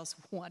ourselves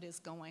what is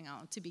going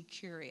on, to be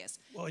curious.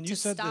 Well, and you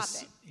said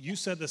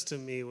this to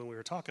me when we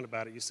were talking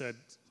about it. You said,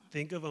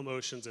 think of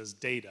emotions as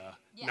data,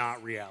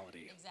 not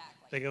reality.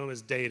 Exactly. Think of them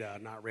as data,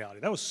 not reality.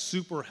 That was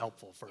super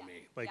helpful for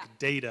me.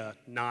 Data,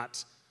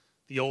 not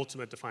the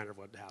ultimate definer of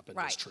what happened,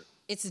 is true.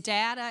 It's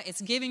data. It's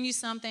giving you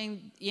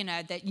something,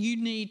 that you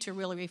need to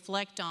really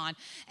reflect on.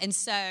 And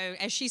so,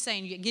 as she's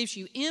saying, it gives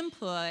you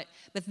input,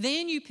 but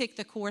then you pick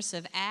the course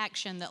of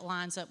action that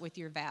lines up with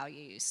your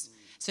values.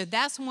 So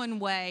that's one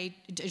way,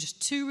 just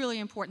two really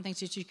important things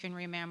that you can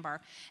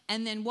remember.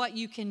 And then what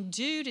you can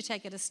do to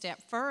take it a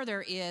step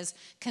further is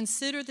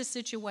consider the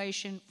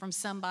situation from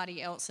somebody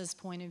else's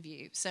point of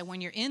view. So when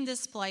you're in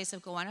this place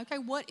of going, okay,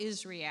 what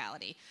is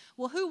reality?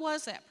 Well, who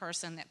was that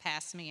person that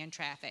passed me in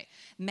traffic?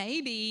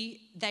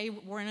 Maybe they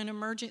were in an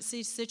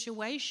emergency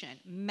situation.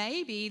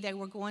 Maybe they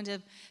were going to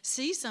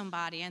see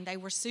somebody and they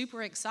were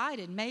super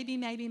excited. Maybe.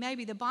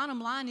 The bottom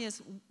line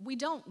is we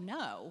don't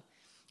know.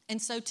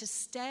 And so to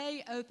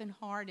stay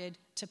open-hearted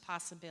to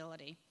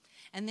possibility.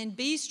 And then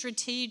be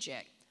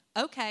strategic.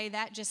 Okay,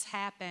 that just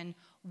happened.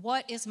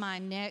 What is my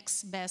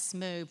next best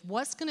move?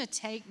 What's going to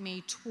take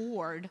me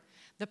toward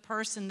the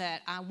person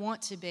that I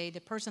want to be,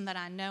 the person that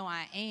I know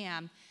I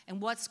am,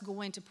 and what's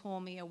going to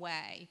pull me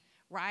away,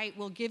 right?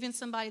 Well, giving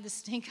somebody the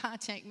stink eye,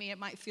 take me, it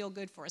might feel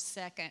good for a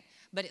second,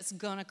 but it's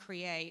going to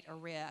create a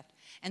rift.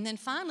 And then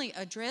finally,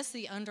 address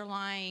the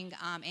underlying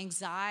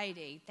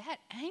anxiety. That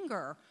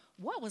anger,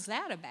 what was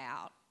that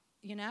about?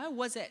 You know,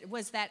 was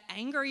that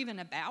anger even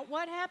about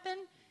what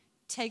happened?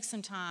 Take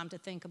some time to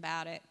think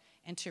about it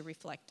and to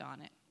reflect on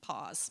it.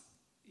 Pause.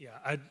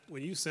 Yeah,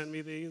 when you sent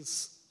me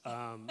these,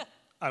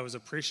 I was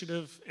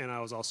appreciative and I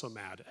was also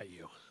mad at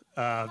you.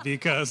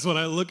 Because when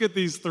I look at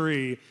these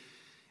three,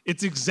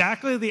 it's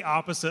exactly the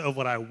opposite of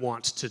what I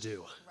want to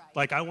do. Right.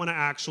 Like, I want to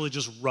actually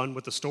just run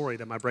with the story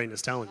that my brain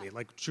is telling me.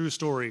 Like, true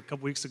story, a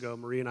couple weeks ago,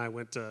 Marie and I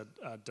went to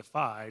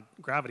defy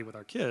gravity with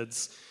our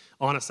kids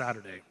on a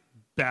Saturday.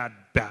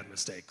 Bad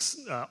mistakes.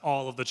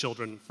 All of the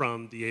children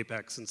from the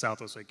Apex in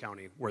Southwest Wake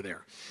County were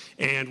there.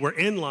 And we're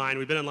in line.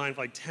 We've been in line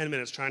for like 10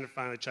 minutes trying to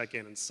finally check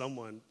in. And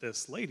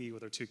this lady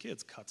with her two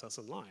kids, cuts us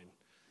in line.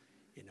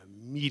 And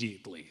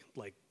immediately,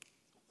 like,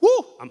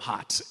 whoo, I'm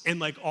hot. And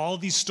like all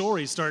these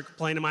stories start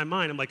playing in my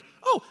mind. I'm like,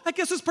 oh, I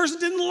guess this person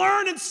didn't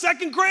learn in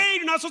second grade.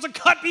 You're not supposed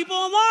to cut people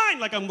in line.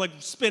 Like, I'm like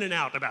spinning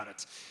out about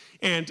it.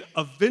 And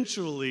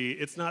eventually,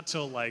 it's not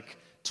till like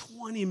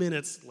 20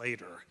 minutes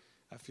later,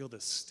 I feel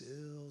this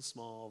still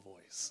small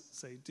voice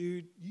say,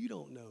 dude, you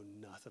don't know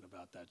nothing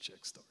about that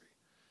chick story.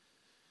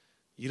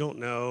 You don't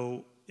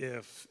know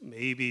if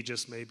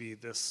just maybe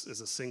this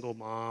is a single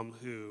mom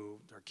who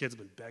her kids have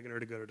been begging her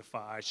to go to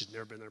Defy. She's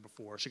never been there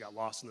before. She got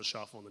lost in the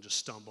shuffle and then just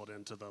stumbled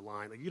into the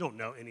line. Like, you don't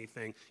know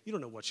anything. You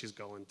don't know what she's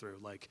going through.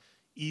 Like,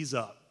 ease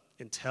up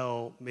and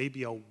tell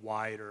maybe a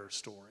wider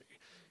story.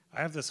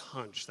 I have this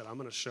hunch that I'm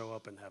going to show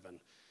up in heaven,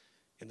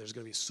 and there's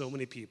going to be so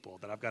many people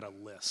that I've got a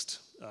list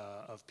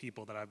of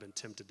people that I've been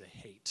tempted to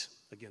hate.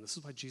 Again, this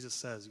is why Jesus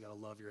says you got to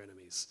love your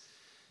enemies.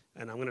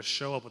 And I'm going to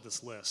show up with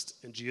this list,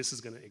 and Jesus is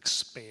going to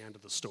expand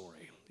the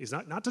story. He's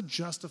not to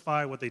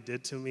justify what they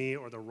did to me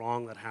or the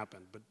wrong that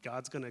happened, but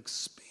God's going to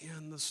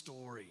expand the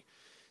story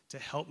to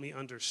help me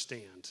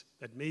understand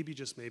that maybe,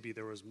 just maybe,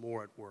 there was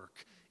more at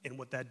work. And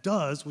what that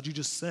does, what you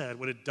just said,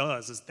 what it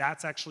does is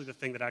that's actually the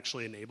thing that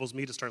actually enables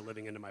me to start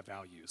living into my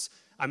values.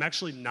 I'm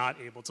actually not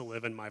able to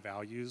live in my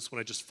values when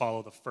I just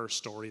follow the first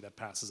story that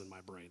passes in my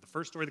brain. The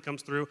first story that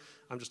comes through,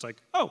 I'm just like,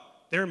 oh,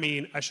 they're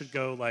mean. I should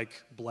go, like,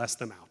 bless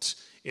them out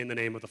in the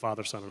name of the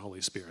Father, Son, and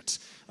Holy Spirit.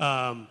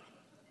 But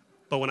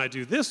when I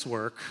do this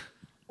work...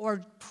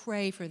 Or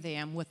pray for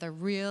them with a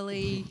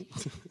really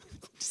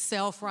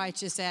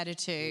self-righteous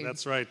attitude.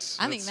 That's right.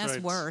 I think that's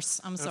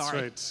worse. I'm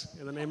sorry. That's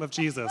right. In the name of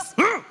Jesus.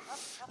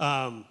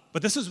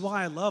 But this is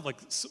why I love, like,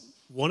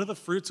 one of the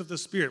fruits of the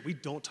Spirit, we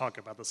don't talk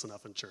about this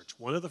enough in church.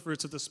 One of the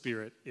fruits of the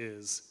Spirit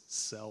is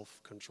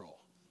self-control.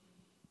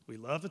 We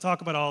love to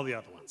talk about all the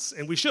other ones,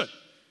 and we should.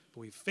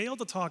 But we fail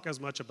to talk as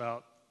much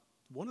about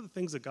one of the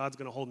things that God's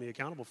going to hold me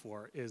accountable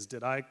for is,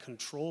 did I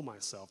control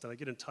myself? Did I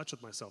get in touch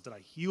with myself? Did I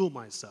heal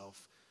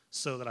myself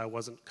so that I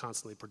wasn't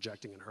constantly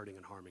projecting and hurting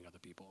and harming other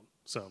people?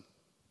 So,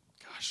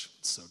 gosh,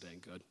 it's so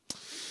dang good.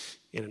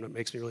 And it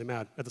makes me really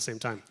mad at the same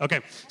time.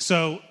 Okay,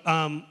 so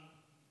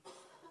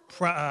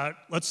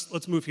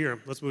let's move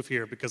here. Let's move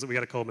here because we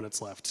got a couple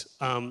minutes left.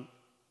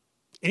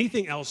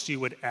 Anything else you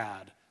would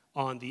add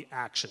on the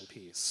action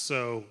piece?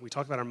 So we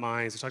talked about our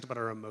minds. We talked about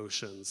our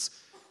emotions.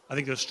 I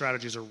think those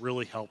strategies are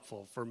really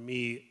helpful for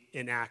me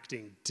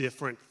enacting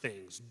different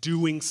things,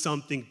 doing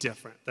something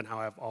different than how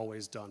I've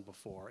always done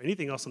before.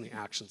 Anything else on the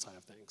action side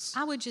of things?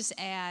 I would just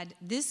add,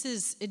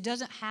 it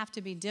doesn't have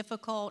to be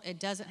difficult. It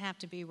doesn't have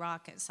to be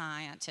rocket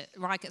science.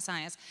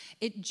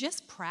 It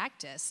just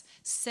practice.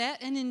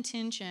 Set an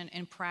intention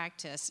and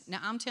practice. Now,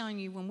 I'm telling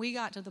you, when we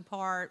got to the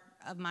part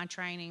of my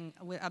training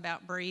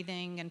about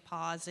breathing and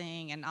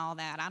pausing and all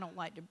that, I don't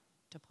like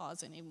to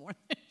pause anymore.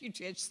 It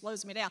just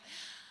slows me down.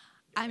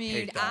 I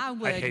mean, I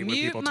would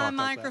mute my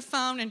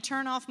microphone and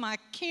turn off my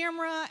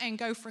camera and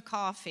go for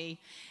coffee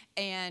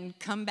and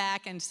come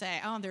back and say,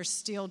 oh, they're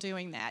still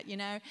doing that, you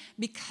know,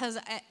 because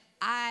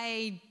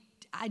I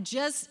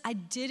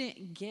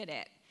didn't get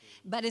it.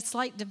 But it's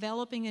like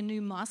developing a new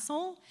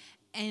muscle.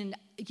 And,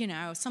 you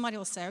know, somebody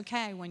will say,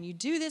 okay, when you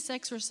do this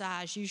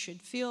exercise, you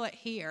should feel it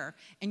here.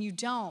 And you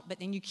don't. But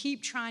then you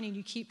keep trying and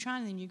you keep trying.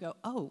 And then you go,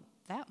 oh,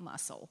 that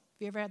muscle.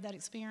 Have you ever had that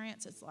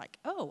experience? It's like,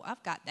 oh,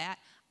 I've got that.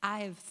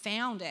 I have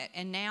found it,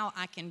 and now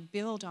I can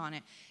build on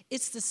it.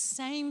 It's the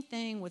same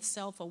thing with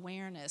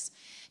self-awareness.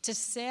 To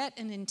set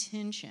an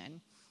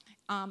intention,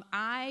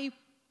 I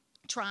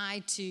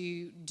try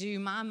to do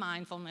my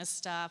mindfulness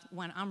stuff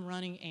when I'm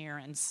running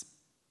errands.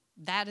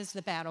 That is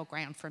the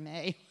battleground for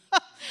me.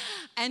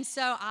 And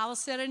so I'll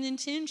set an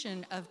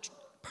intention of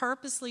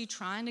purposely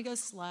trying to go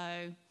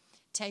slow,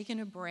 taking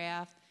a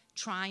breath,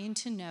 trying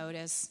to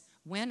notice.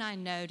 When I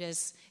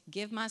notice,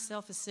 give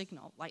myself a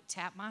signal, like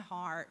tap my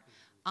heart,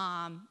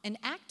 and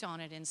act on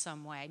it in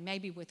some way,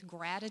 maybe with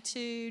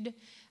gratitude,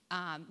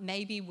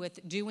 maybe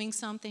with doing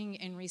something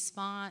in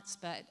response,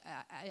 but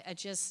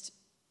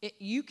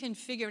you can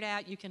figure it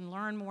out, you can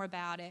learn more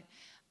about it.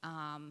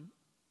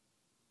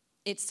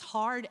 It's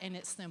hard and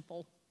it's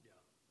simple.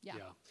 Yeah.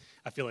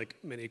 I feel like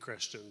many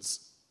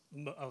Christians,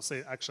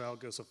 I'll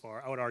go so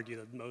far, I would argue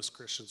that most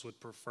Christians would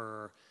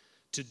prefer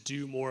to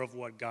do more of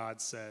what God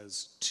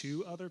says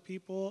to other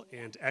people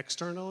and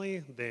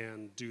externally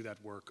than do that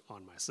work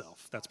on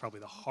myself. That's probably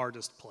the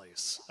hardest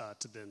place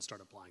to then start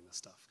applying this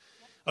stuff.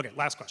 Okay,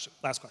 last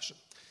question.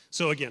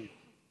 So again,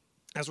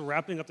 as we're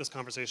wrapping up this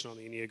conversation on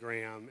the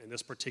Enneagram and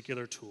this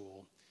particular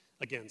tool,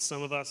 again,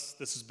 some of us,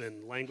 this has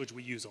been language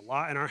we use a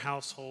lot in our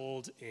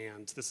household,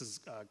 and this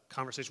is a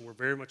conversation we're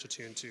very much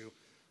attuned to.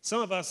 Some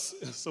of us,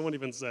 someone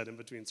even said in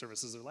between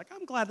services, they're like,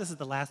 I'm glad this is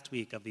the last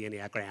week of the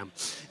Enneagram.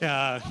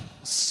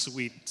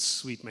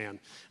 Sweet man.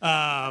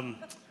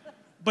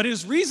 But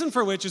his reason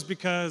for which is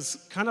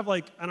because kind of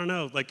like, I don't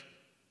know, like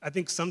I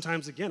think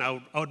sometimes, again,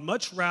 I would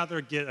much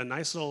rather get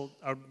much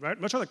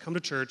rather come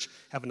to church,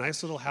 have a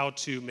nice little how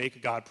to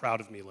make God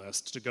proud of me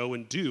list to go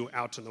and do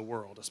out in the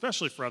world,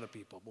 especially for other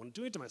people. But when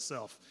doing it to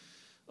myself,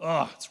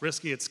 it's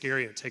risky, it's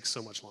scary, and it takes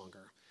so much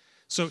longer.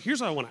 So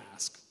here's what I want to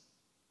ask.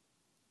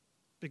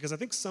 Because I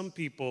think some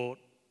people,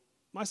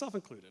 myself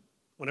included,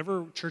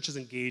 whenever churches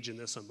engage in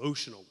this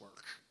emotional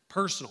work,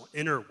 personal,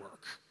 inner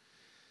work,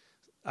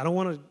 I don't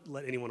want to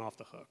let anyone off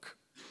the hook.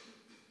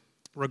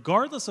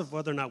 Regardless of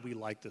whether or not we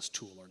like this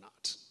tool or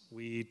not,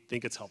 we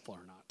think it's helpful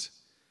or not,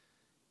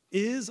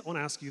 I want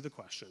to ask you the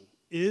question,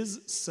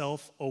 is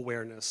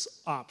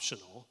self-awareness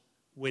optional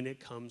when it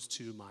comes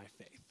to my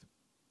faith?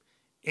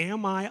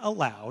 Am I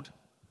allowed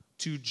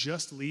to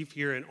just leave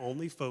here and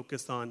only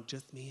focus on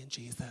just me and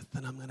Jesus,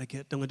 and I'm going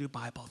to do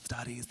Bible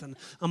studies, and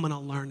I'm going to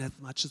learn as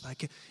much as I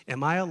can?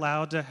 Am I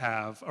allowed to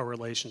have a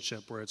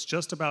relationship where it's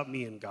just about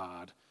me and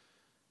God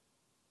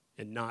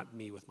and not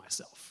me with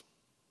myself?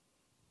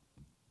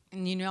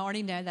 And you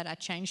already know that I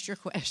changed your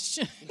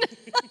question.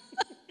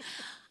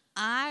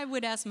 I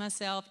would ask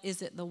myself,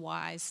 is it the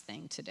wise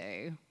thing to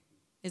do?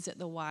 Is it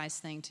the wise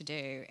thing to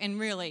do? And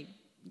really,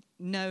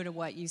 no to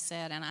what you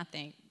said, and I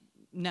think,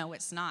 no,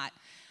 it's not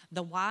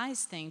the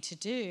wise thing to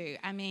do.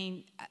 I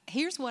mean,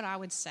 here's what I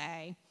would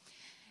say.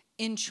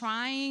 In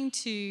trying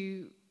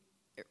to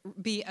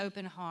be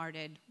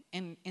open-hearted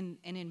in an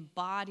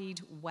embodied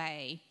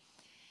way,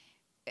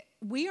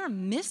 we are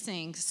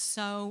missing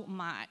so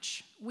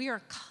much. We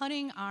are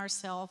cutting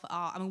ourselves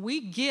off. I mean,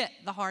 we get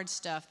the hard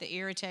stuff, the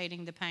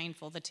irritating, the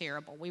painful, the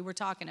terrible. We were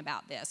talking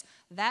about this.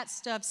 That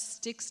stuff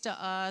sticks to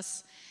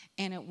us,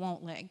 and it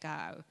won't let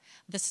go.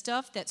 The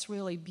stuff that's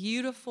really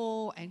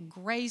beautiful and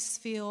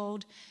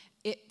grace-filled,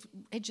 it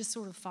just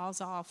sort of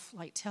falls off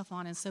like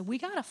Teflon. And so we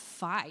got to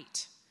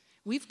fight.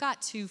 We've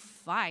got to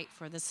fight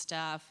for the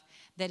stuff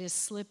that is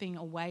slipping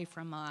away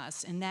from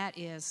us, and that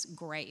is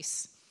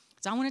grace.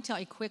 So I want to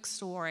tell a quick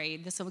story.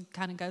 This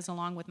kind of goes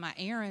along with my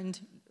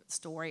errand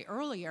story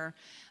earlier.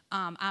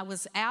 I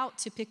was out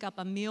to pick up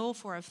a meal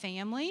for a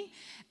family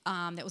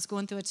that was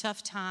going through a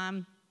tough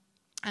time,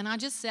 and I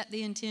just set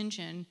the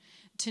intention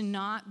to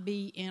not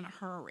be in a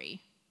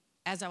hurry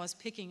as I was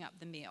picking up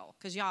the meal.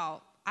 Because,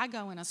 y'all, I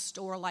go in a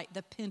store like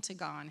the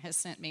Pentagon has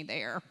sent me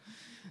there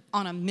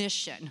on a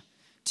mission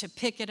to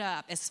pick it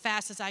up as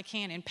fast as I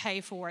can and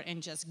pay for it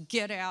and just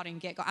get out and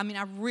get going. I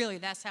mean,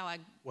 that's how I...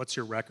 What's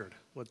your record?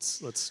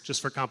 Let's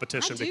just for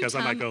competition, because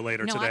I might go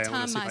later today. I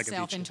time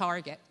myself in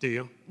Target. Do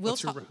you?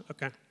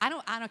 Okay.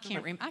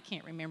 I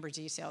can't remember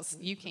details.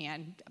 You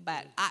can,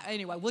 but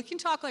anyway, we can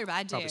talk later. But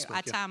I do.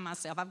 I time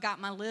myself. I've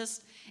got my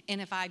list, and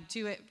if I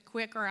do it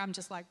quicker, I'm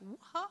just like,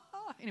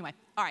 anyway.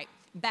 All right.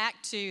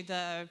 Back to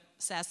the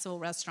Sassoul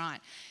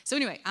restaurant. So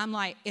anyway, I'm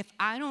like, if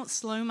I don't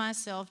slow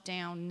myself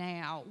down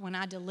now, when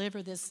I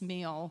deliver this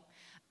meal,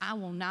 I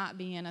will not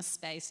be in a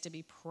space to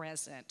be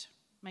present.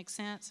 Make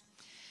sense?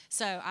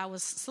 So I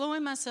was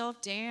slowing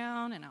myself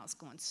down, and I was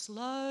going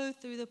slow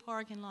through the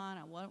parking lot.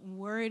 I wasn't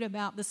worried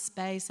about the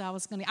space I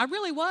was going to. I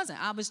really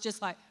wasn't. I was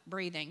just like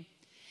breathing.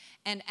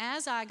 And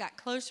as I got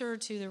closer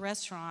to the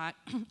restaurant,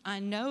 I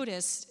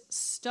noticed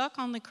stuck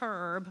on the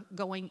curb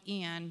going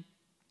in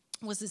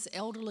was this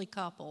elderly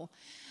couple.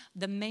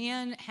 The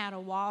man had a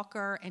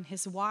walker, and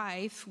his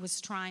wife was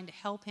trying to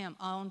help him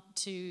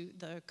onto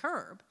the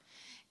curb.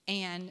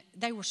 And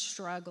they were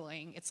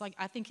struggling. It's like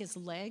I think his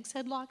legs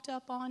had locked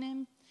up on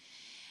him.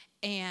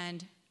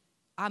 And,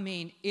 I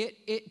mean,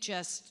 it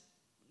just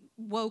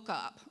woke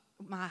up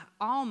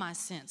all my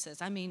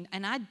senses. I mean,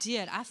 and I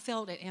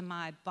felt it in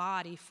my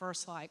body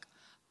first, like,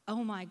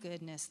 oh my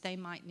goodness, they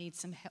might need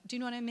some help. Do you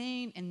know what I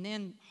mean? And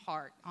then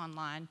heart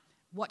online,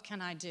 what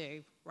can I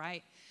do,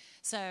 right?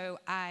 So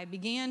I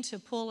began to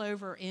pull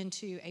over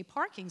into a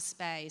parking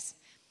space.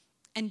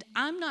 And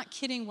I'm not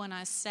kidding when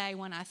I say,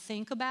 when I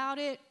think about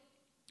it,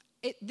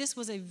 this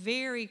was a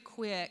very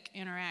quick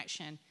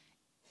interaction.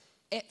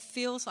 It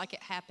feels like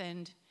it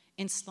happened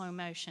in slow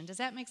motion. Does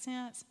that make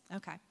sense?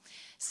 Okay.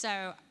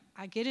 So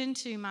I get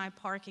into my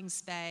parking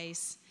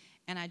space,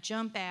 and I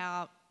jump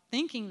out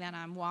thinking that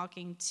I'm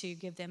walking to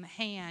give them a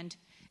hand,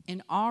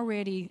 and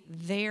already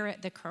there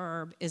at the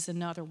curb is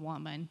another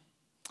woman.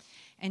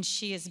 And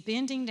she is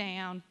bending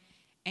down,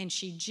 and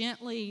she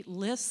gently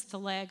lifts the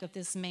leg of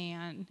this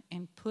man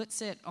and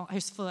puts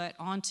his foot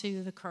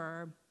onto the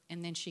curb,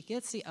 and then she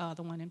gets the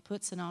other one and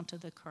puts it onto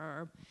the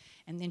curb,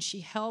 and then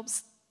she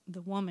helps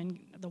the woman,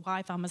 the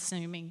wife I'm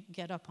assuming,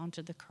 get up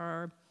onto the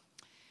curb.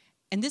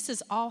 And this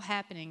is all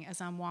happening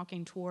as I'm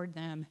walking toward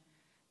them,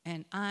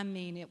 and I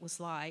mean, it was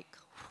like,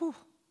 whew.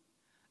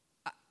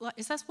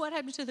 That's what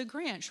happened to the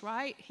Grinch,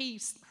 right? He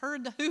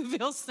heard the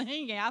Whoville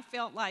singing. I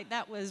felt like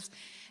that was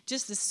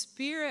just the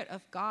Spirit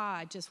of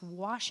God just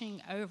washing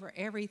over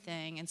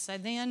everything. And so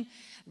then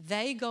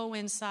they go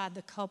inside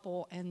the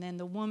couple, and then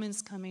the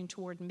woman's coming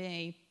toward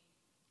me.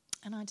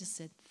 And I just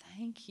said,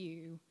 thank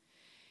you.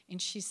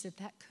 And she said,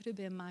 that could have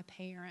been my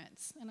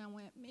parents. And I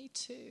went, me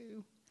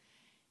too.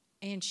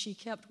 And she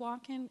kept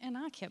walking, and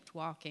I kept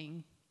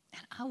walking.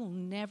 And I will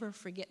never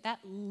forget, that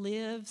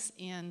lives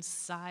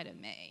inside of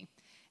me.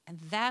 And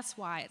that's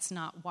why it's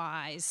not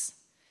wise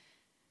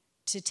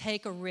to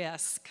take a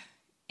risk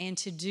and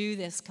to do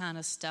this kind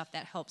of stuff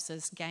that helps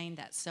us gain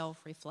that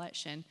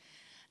self-reflection.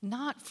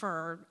 Not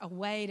for a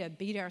way to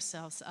beat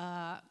ourselves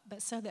up,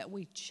 but so that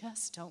we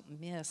just don't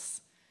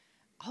miss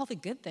all the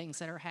good things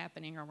that are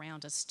happening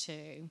around us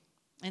too.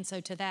 And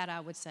so to that, I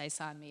would say,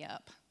 sign me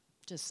up.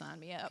 Just sign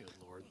me up. Good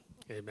Lord.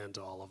 Amen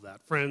to all of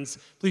that. Friends,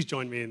 please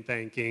join me in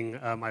thanking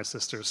my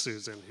sister,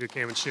 Susan, who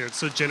came and shared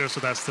so generous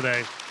with us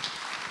today.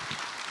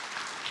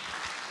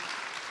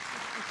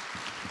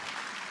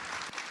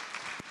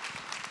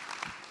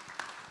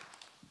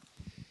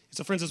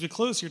 So friends, as we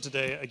close here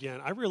today,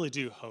 again, I really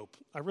do hope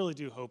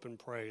and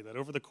pray that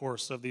over the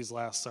course of these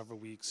last several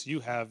weeks, you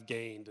have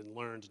gained and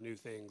learned new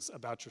things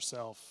about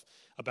yourself,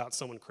 about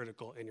someone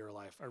critical in your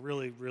life. I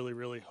really, really,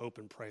 really hope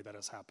and pray that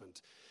has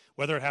happened.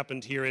 Whether it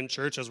happened here in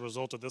church as a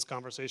result of this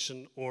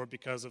conversation or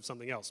because of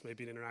something else,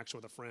 maybe an interaction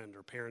with a friend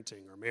or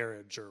parenting or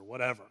marriage or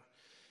whatever.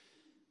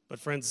 But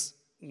friends,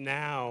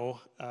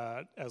 now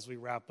as we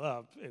wrap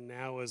up and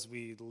now as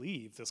we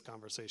leave this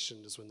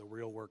conversation is when the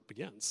real work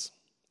begins.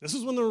 This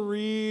is when the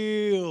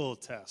real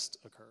test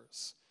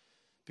occurs.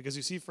 Because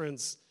you see,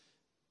 friends,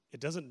 it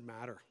doesn't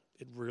matter.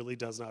 It really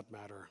does not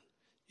matter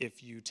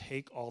if you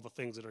take all the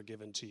things that are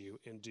given to you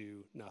and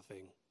do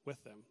nothing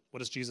with them. What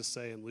does Jesus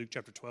say in Luke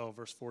chapter 12,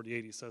 verse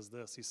 48? He says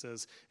this. He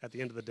says, at the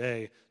end of the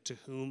day, to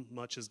whom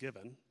much is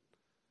given,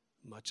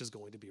 much is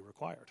going to be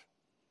required.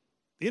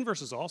 The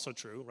inverse is also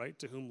true, right?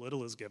 To whom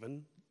little is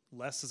given,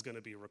 less is going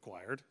to be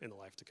required in the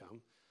life to come.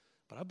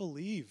 But I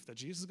believe that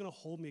Jesus is going to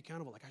hold me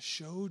accountable. Like, I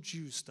showed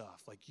you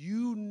stuff. Like,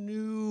 you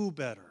knew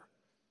better,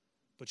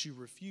 but you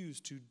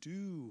refused to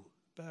do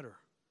better.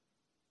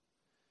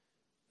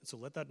 And so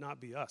let that not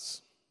be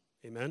us.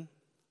 Amen?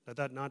 Let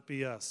that not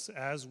be us.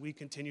 As we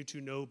continue to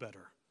know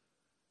better,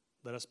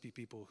 let us be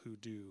people who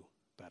do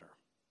better.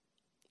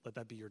 Let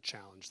that be your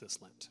challenge this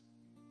Lent.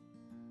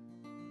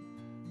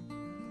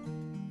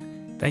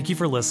 Thank you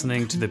for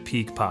listening to the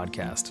Peak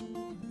Podcast.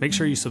 Make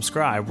sure you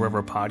subscribe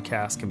wherever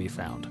podcasts can be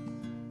found.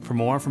 For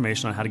more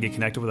information on how to get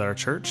connected with our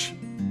church,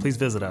 please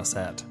visit us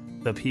at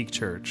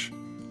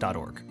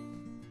thepeakchurch.org.